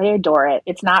it. I adore it.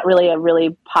 It's not really a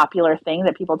really popular thing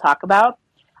that people talk about.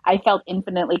 I felt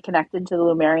infinitely connected to the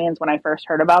Lemurians when I first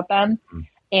heard about them.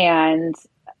 And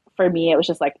for me, it was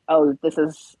just like, oh, this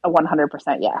is a 100%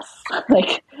 yes.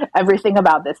 Like, everything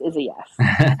about this is a yes.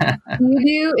 You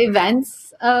do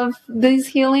events of these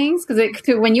healings? Because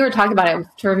when you were talking about it,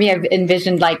 for me, I've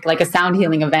envisioned like a sound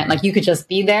healing event. Like, you could just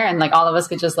be there and like all of us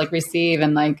could just like receive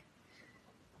and like.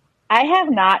 I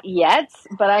have not yet,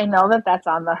 but I know that that's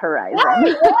on the horizon.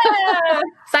 Yeah.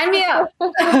 Sign me up.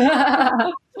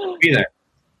 Be there.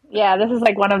 Yeah, this is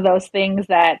like one of those things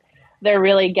that they're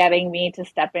really getting me to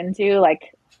step into.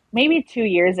 Like, maybe 2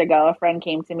 years ago, a friend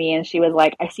came to me and she was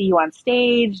like, I see you on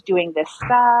stage doing this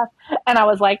stuff. And I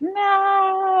was like,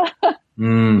 no,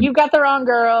 you've got the wrong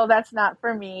girl. That's not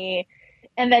for me.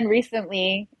 And then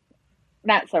recently,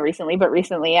 not so recently, but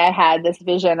recently I had this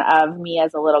vision of me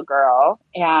as a little girl.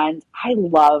 And I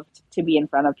loved to be in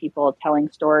front of people telling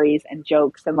stories and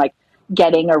jokes and like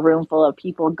getting a room full of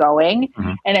people going.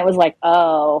 Mm-hmm. And it was like,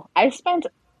 oh, I spent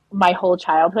my whole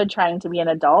childhood trying to be an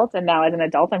adult. And now as an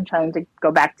adult, I'm trying to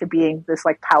go back to being this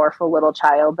like powerful little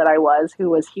child that I was, who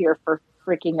was here for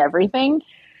freaking everything.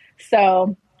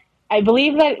 So I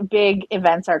believe that big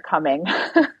events are coming.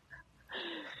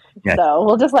 Yeah. So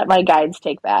we'll just let my guides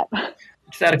take that.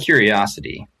 Just out of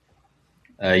curiosity,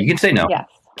 you can say no. Yes.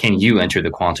 Can you enter the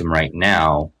quantum right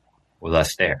now with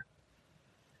us there?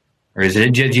 Or is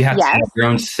it, do you have to have your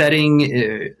own setting,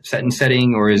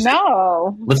 or is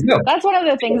No. Let's go. That's one of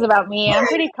the things about me. I'm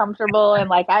pretty comfortable, and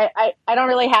like I don't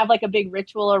really have like a big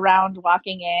ritual around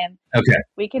walking in. Okay.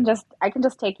 I can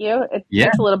just take you. It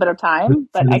takes a little bit of time,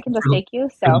 but I can just take you.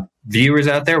 So viewers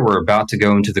out there, we're about to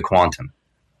go into the quantum.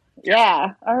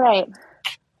 Yeah. All right.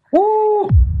 Woo!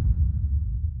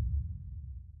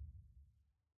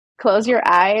 Close your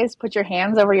eyes, put your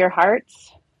hands over your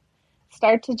hearts.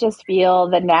 Start to just feel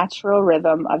the natural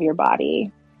rhythm of your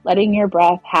body, letting your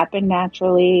breath happen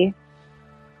naturally.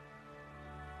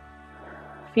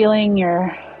 Feeling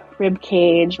your rib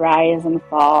cage rise and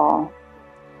fall.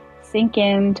 Sink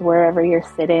into wherever you're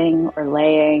sitting or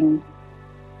laying.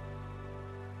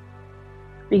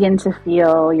 Begin to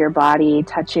feel your body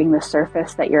touching the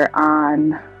surface that you're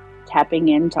on, tapping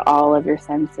into all of your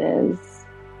senses,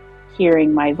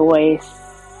 hearing my voice,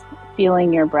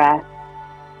 feeling your breath,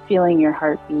 feeling your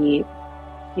heartbeat,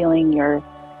 feeling your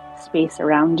space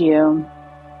around you,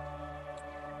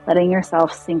 letting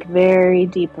yourself sink very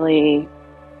deeply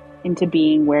into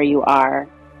being where you are,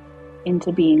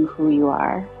 into being who you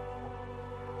are.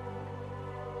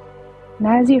 And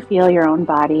as you feel your own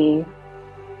body,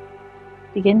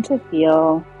 begin to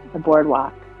feel the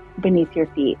boardwalk beneath your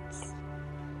feet,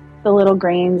 the little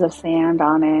grains of sand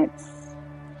on it,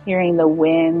 hearing the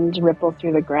wind ripple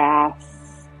through the grass,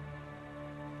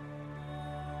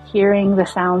 hearing the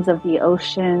sounds of the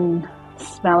ocean,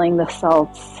 smelling the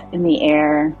salts in the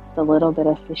air, the little bit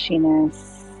of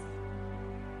fishiness.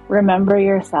 Remember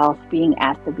yourself being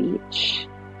at the beach,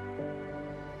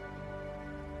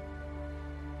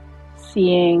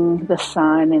 seeing the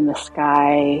sun in the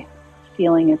sky,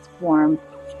 feeling its warmth,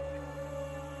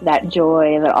 that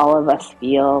joy that all of us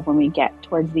feel when we get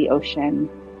towards the ocean.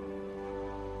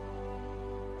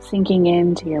 Sinking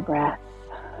into your breath,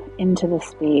 into the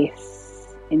space,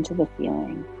 into the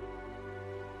feeling.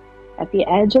 At the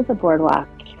edge of the boardwalk,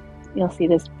 you'll see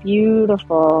this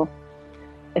beautiful,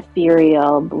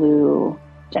 ethereal blue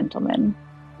gentleman.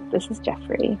 This is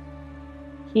Jeffrey.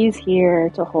 He's here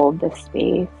to hold this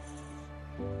space.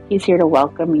 He's here to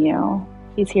welcome you.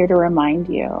 He's here to remind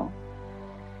you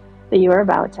that you are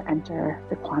about to enter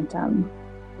the quantum.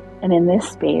 And in this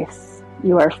space,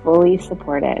 you are fully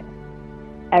supported.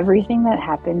 Everything that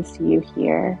happens to you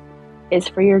here is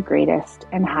for your greatest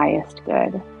and highest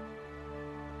good.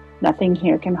 Nothing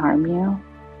here can harm you.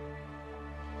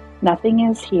 Nothing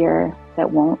is here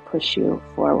that won't push you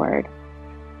forward.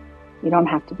 You don't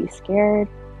have to be scared.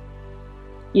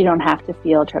 You don't have to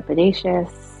feel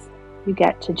trepidatious. You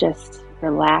get to just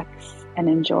relax and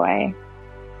enjoy.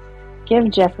 Give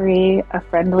Jeffrey a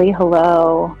friendly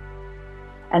hello,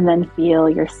 and then feel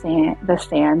the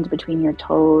sand between your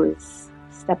toes,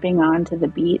 stepping onto the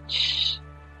beach,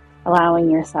 allowing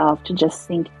yourself to just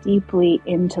sink deeply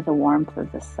into the warmth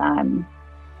of the sun,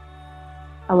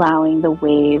 allowing the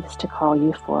waves to call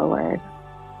you forward.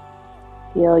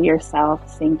 Feel yourself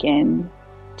sink in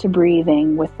to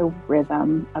breathing with the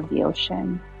rhythm of the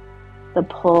ocean, the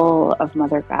pull of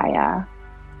Mother Gaia.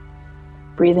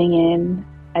 Breathing in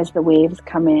as the waves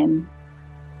come in,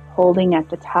 holding at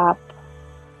the top,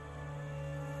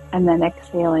 and then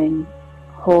exhaling,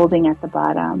 holding at the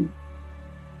bottom.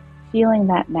 Feeling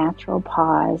that natural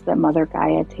pause that Mother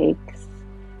Gaia takes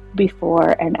before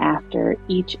and after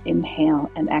each inhale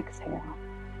and exhale.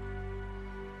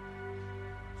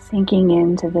 Sinking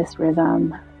into this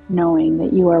rhythm, knowing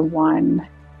that you are one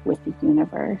with the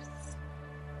universe.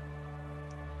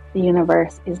 The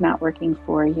universe is not working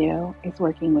for you, it's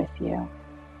working with you.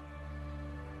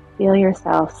 Feel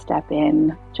yourself step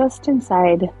in just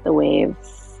inside the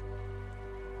waves,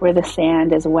 where the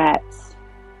sand is wet,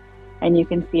 and you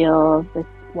can feel the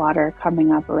water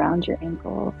coming up around your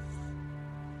ankles,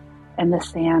 and the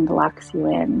sand locks you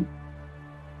in.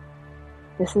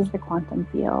 This is the quantum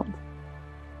field.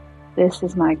 This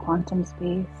is my quantum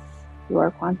space,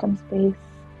 your quantum space,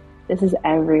 This is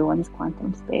everyone's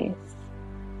quantum space.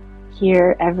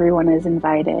 Here, everyone is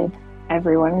invited,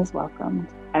 everyone is welcomed,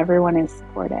 everyone is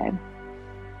supported.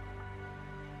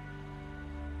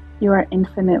 You are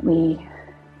infinitely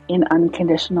in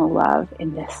unconditional love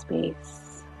in this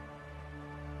space.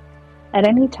 At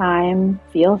any time,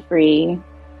 feel free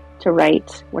to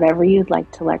write whatever you'd like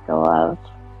to let go of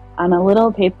on a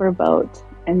little paper boat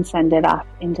and send it off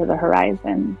into the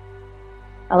horizon,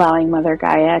 allowing Mother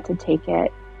Gaia to take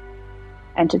it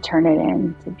and to turn it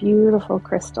into beautiful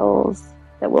crystals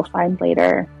that we'll find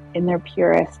later in their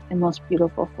purest and most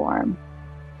beautiful form.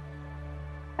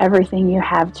 Everything you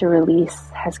have to release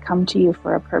has come to you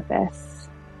for a purpose,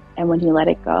 and when you let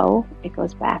it go, it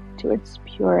goes back to its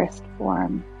purest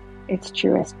form, its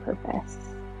truest purpose.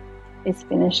 It's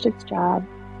finished its job.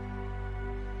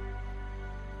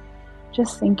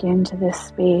 Just sink into this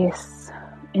space,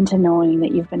 into knowing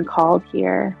that you've been called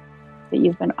here, that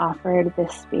you've been offered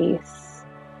this space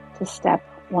to step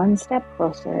one step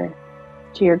closer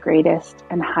to your greatest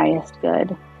and highest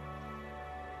good,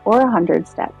 or 100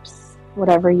 steps,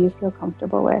 whatever you feel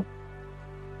comfortable with.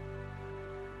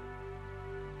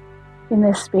 In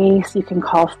this space, you can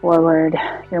call forward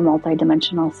your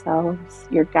multidimensional selves,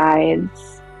 your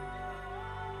guides,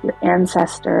 your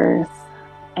ancestors,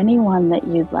 anyone that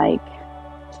you'd like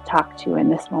to talk to in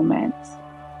this moment.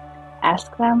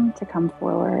 Ask them to come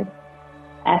forward.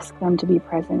 Ask them to be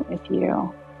present with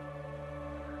you.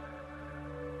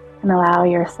 And allow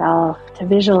yourself to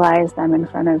visualize them in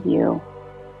front of you.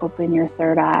 Open your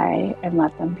third eye and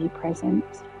let them be present.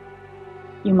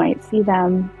 You might see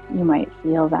them, you might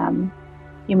feel them,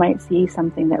 you might see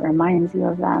something that reminds you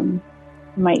of them,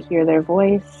 you might hear their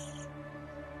voice.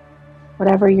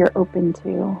 Whatever you're open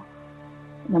to,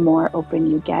 the more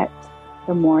open you get,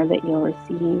 the more that you'll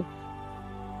receive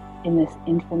in this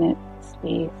infinite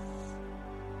space.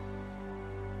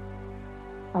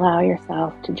 Allow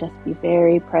yourself to just be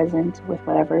very present with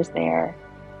whatever's there.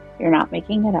 You're not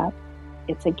making it up.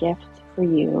 It's a gift for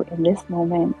you in this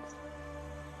moment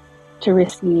to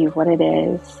receive what it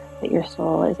is that your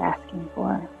soul is asking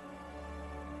for.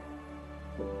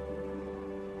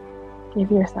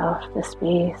 Give yourself the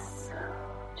space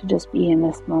to just be in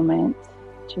this moment,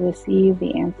 to receive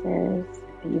the answers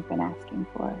that you've been asking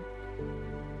for.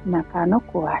 Nakano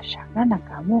kua shana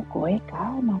nakamo koe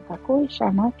ka nakako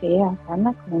shana kea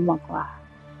kana kumakwa.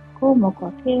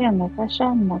 Kumokwa kea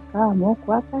nakashan nakamo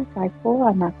kwa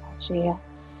kakako nakashea.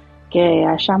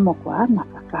 Kea shamokwa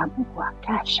nakakamo kwa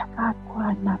kashaka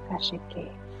kwa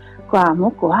nakasheke. Kwa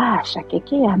mokwa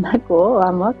shakeke anako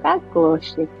amakako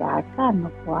shika kano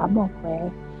kwa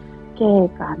mokwe. Ke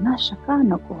kana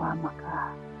shakano kwa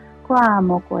maka. Kwa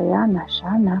mokoyana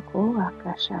shana ko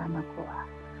akashana kwa.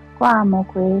 Kwa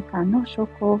mokwe kano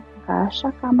shoko ka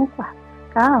shaka mokwa.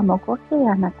 Ka mokwa ke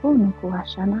anakunu kwa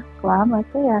shana kwa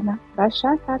mokoyana ka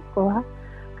shaka kwa.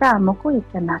 Ka mokwe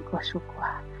kanako shukwa.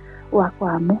 Wa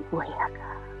kwa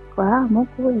mokoyaka. Kwa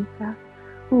mokoyaka.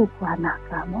 Ukwa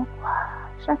naka mokwa.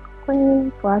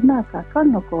 Shakwe kwa naka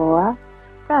kano kwa.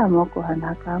 Ka mokwa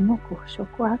naka moko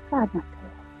shokwa kanake.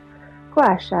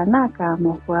 Kwa shana ka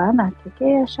mokwa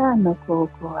nakeke shano ko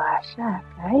kwa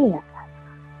shaka ea.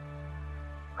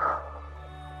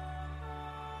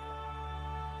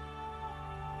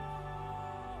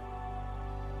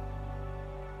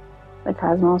 The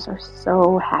cosmos are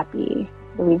so happy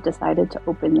that we've decided to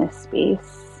open this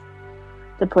space,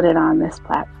 to put it on this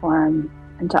platform,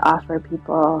 and to offer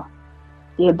people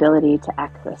the ability to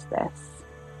access this.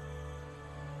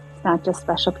 It's not just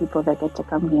special people that get to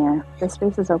come here. This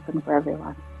space is open for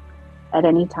everyone, at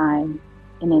any time,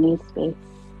 in any space,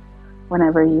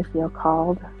 whenever you feel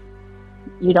called.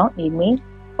 You don't need me,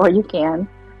 or you can.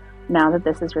 Now that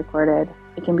this is recorded,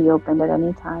 it can be opened at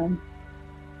any time.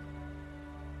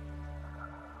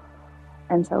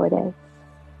 And so it is.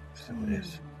 So it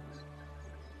is.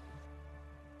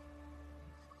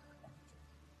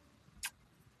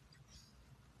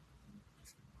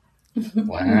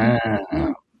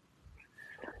 Wow.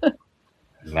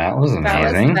 That was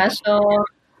amazing. That was special.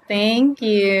 Thank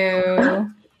you.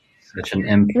 Such an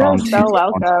impromptu. You're so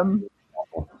welcome.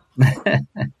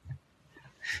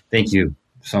 Thank you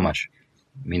so much.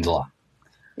 It means a lot.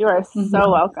 You are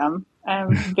so welcome.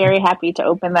 I'm very happy to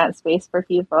open that space for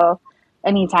people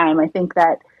anytime. I think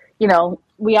that,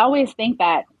 we always think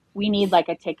that we need like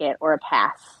a ticket or a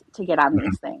pass to get on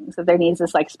these things. That there needs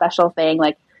this like special thing.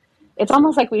 Like, it's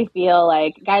almost like we feel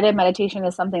like guided meditation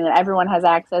is something that everyone has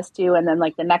access to. And then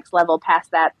like the next level past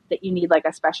that you need like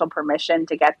a special permission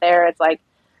to get there. It's like,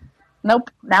 nope,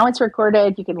 now it's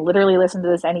recorded. You can literally listen to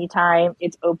this anytime.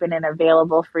 It's open and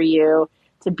available for you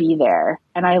to be there.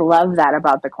 And I love that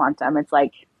about the quantum. It's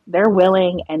like, they're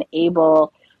willing and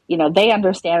able, they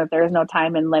understand that there is no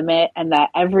time and limit and that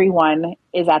everyone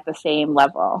is at the same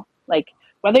level. Like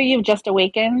whether you've just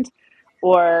awakened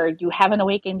or you haven't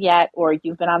awakened yet, or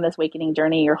you've been on this awakening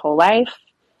journey your whole life,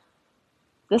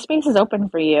 this space is open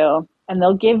for you and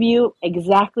they'll give you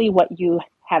exactly what you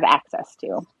have access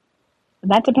to.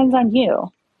 And that depends on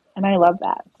you. And I love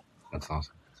that. That's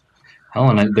awesome.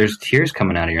 Helen, there's tears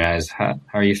coming out of your eyes. How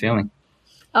are you feeling?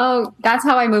 Oh, that's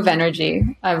how I move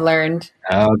energy. I've learned.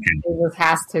 Oh, okay. It just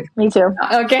has to. Me too.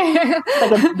 Okay.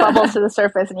 Like it bubbles to the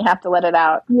surface and you have to let it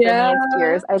out. Yeah. For me, it's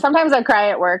tears. Sometimes I cry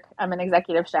at work. I'm an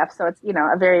executive chef, so it's,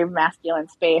 a very masculine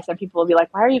space. And people will be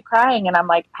like, why are you crying? And I'm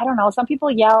like, I don't know. Some people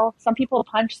yell, some people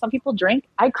punch, some people drink.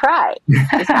 I cry.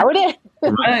 That's how it is.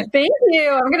 Right. Thank you.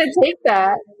 I'm going to take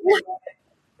that.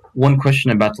 One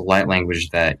question about the light language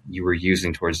that you were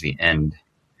using towards the end.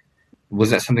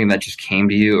 Was that something that just came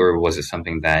to you, or was it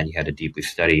something that you had to deeply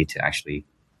study to actually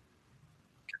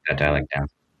get that dialect down?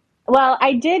 Well,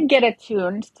 I did get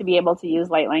attuned to be able to use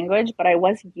light language, but I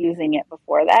was using it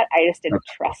before that. I just didn't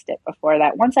trust it before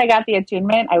that. Once I got the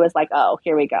attunement, I was like, oh,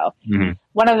 here we go. Mm-hmm.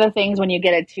 One of the things when you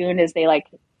get attuned is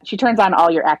she turns on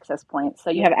all your access points. So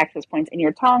you have access points in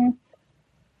your tongue,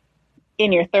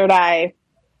 in your third eye,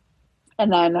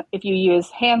 and then if you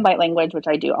use hand light language, which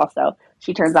I do also,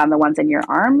 she turns on the ones in your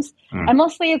arms. Mm. And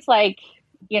mostly it's like,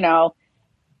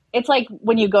 it's like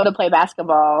when you go to play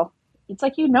basketball, it's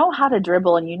like how to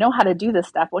dribble and how to do this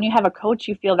stuff. When you have a coach,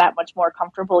 you feel that much more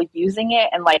comfortable using it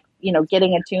and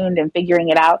getting attuned and figuring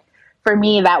it out. For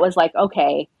me, that was like,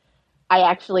 okay, I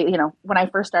actually, when I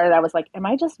first started, I was like, am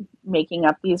I just making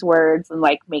up these words and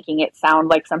making it sound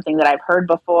like something that I've heard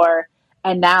before?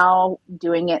 And now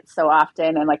doing it so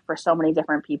often and for so many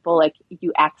different people,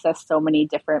 you access so many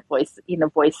different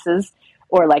voices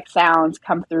or sounds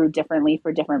come through differently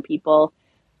for different people.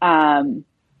 And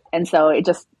so it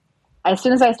just, as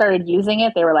soon as I started using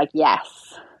it, they were like,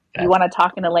 yes, you want to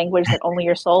talk in a language that only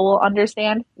your soul will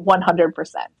understand? 100%.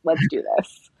 Let's do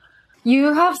this.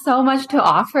 You have so much to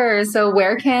offer. So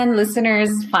where can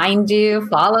listeners find you,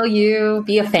 follow you,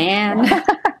 be a fan?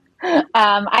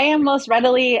 I am most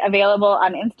readily available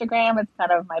on Instagram. It's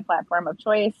kind of my platform of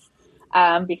choice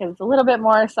because it's a little bit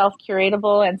more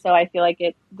self-curatable. And so I feel like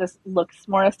it just looks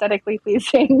more aesthetically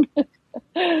pleasing. So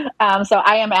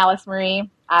I am Alice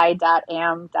Marie,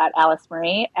 I.am.Alice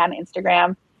Marie on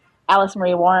Instagram, Alice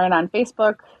Marie Warren on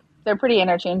Facebook. They're pretty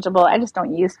interchangeable. I just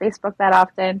don't use Facebook that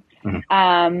often. Mm-hmm.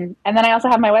 And then I also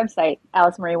have my website,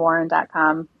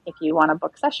 AliceMarieWarren.com, if you want to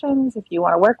book sessions, if you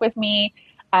want to work with me.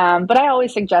 But I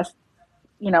always suggest,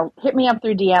 hit me up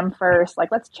through DM first.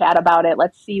 Let's chat about it.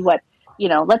 Let's see what,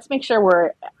 let's make sure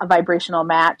we're a vibrational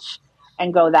match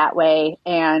and go that way.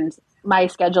 And my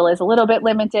schedule is a little bit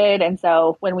limited. And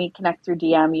so when we connect through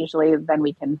DM, usually then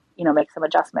we can, make some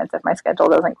adjustments. If my schedule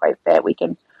doesn't quite fit, we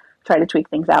can try to tweak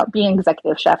things out. Being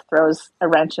executive chef throws a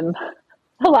wrench in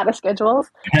a lot of schedules.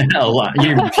 A lot.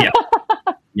 Yeah.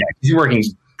 Yeah. You're working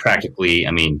practically,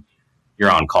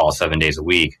 you're on call 7 days a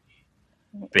week.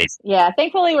 Basically. Yeah,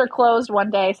 thankfully we're closed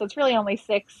one day, so it's really only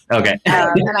 6. Okay.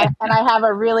 And I have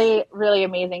a really, really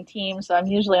amazing team, so I'm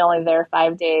usually only there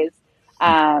 5 days.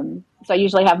 So I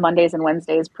usually have Mondays and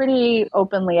Wednesdays pretty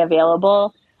openly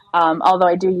available. Although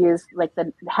I do use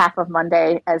the half of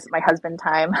Monday as my husband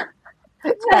time.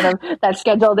 It's kind of that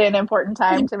scheduled in important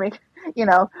time to make,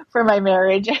 for my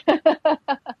marriage.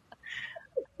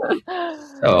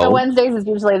 So Wednesdays is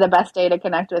usually the best day to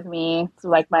connect with me. It's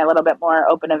my little bit more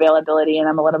open availability and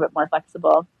I'm a little bit more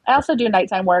flexible. I also do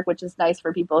nighttime work, which is nice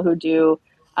for people who do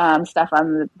stuff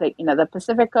on the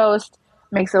Pacific Coast.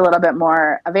 Makes it a little bit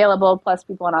more available. Plus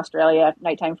people in Australia,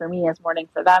 nighttime for me is morning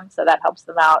for them. So that helps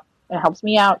them out. It helps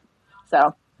me out.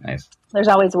 So nice. There's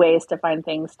always ways to find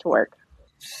things to work.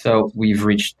 So we've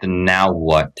reached the now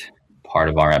what part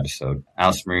of our episode.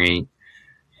 Alice Marie,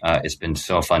 it's been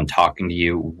so fun talking to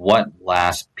you. What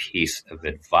last piece of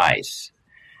advice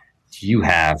do you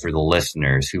have for the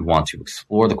listeners who want to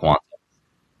explore the quantum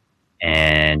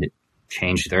and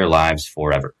change their lives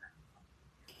forever?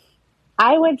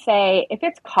 I would say if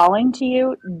it's calling to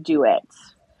you, do it.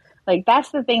 That's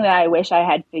the thing that I wish I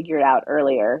had figured out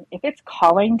earlier. If it's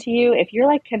calling to you, if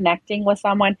you're connecting with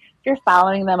someone, if you're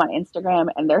following them on Instagram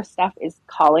and their stuff is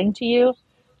calling to you,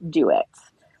 do it.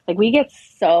 We get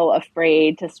so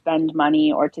afraid to spend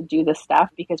money or to do the stuff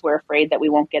because we're afraid that we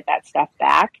won't get that stuff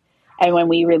back. And when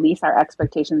we release our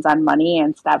expectations on money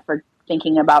and stop for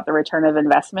thinking about the return of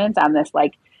investment on this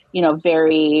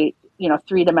very,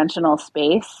 3-dimensional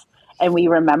space, and we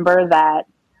remember that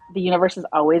the universe is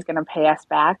always going to pay us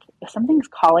back. If something's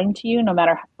calling to you, no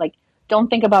matter don't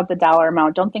think about the dollar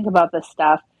amount, don't think about the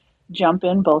stuff, jump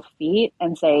in both feet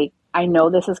and say, I know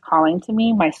this is calling to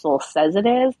me. My soul says it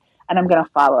is, and I'm going to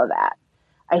follow that.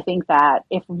 I think that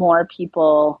if more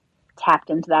people tapped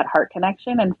into that heart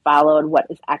connection and followed what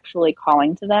is actually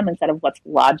calling to them instead of what's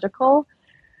logical,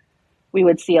 we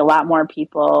would see a lot more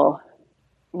people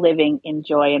living in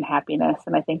joy and happiness.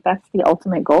 And I think that's the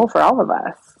ultimate goal for all of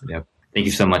us. Yep. Thank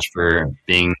you so much for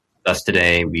being with us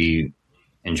today. We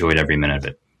enjoyed every minute of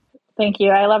it. Thank you.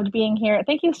 I loved being here.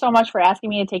 Thank you so much for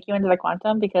asking me to take you into the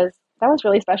quantum, because that was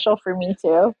really special for me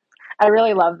too. I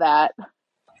really love that.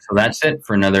 So that's it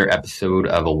for another episode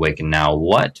of Awaken Now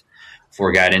What.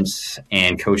 For guidance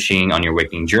and coaching on your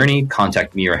awakening journey,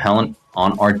 contact me or Helen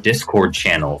on our Discord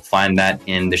channel. Find that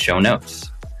in the show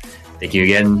notes. Thank you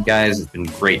again, guys. It's been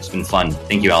great. It's been fun.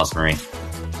 Thank you, Alice Marie.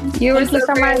 You were so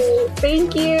much.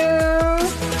 Thank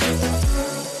you.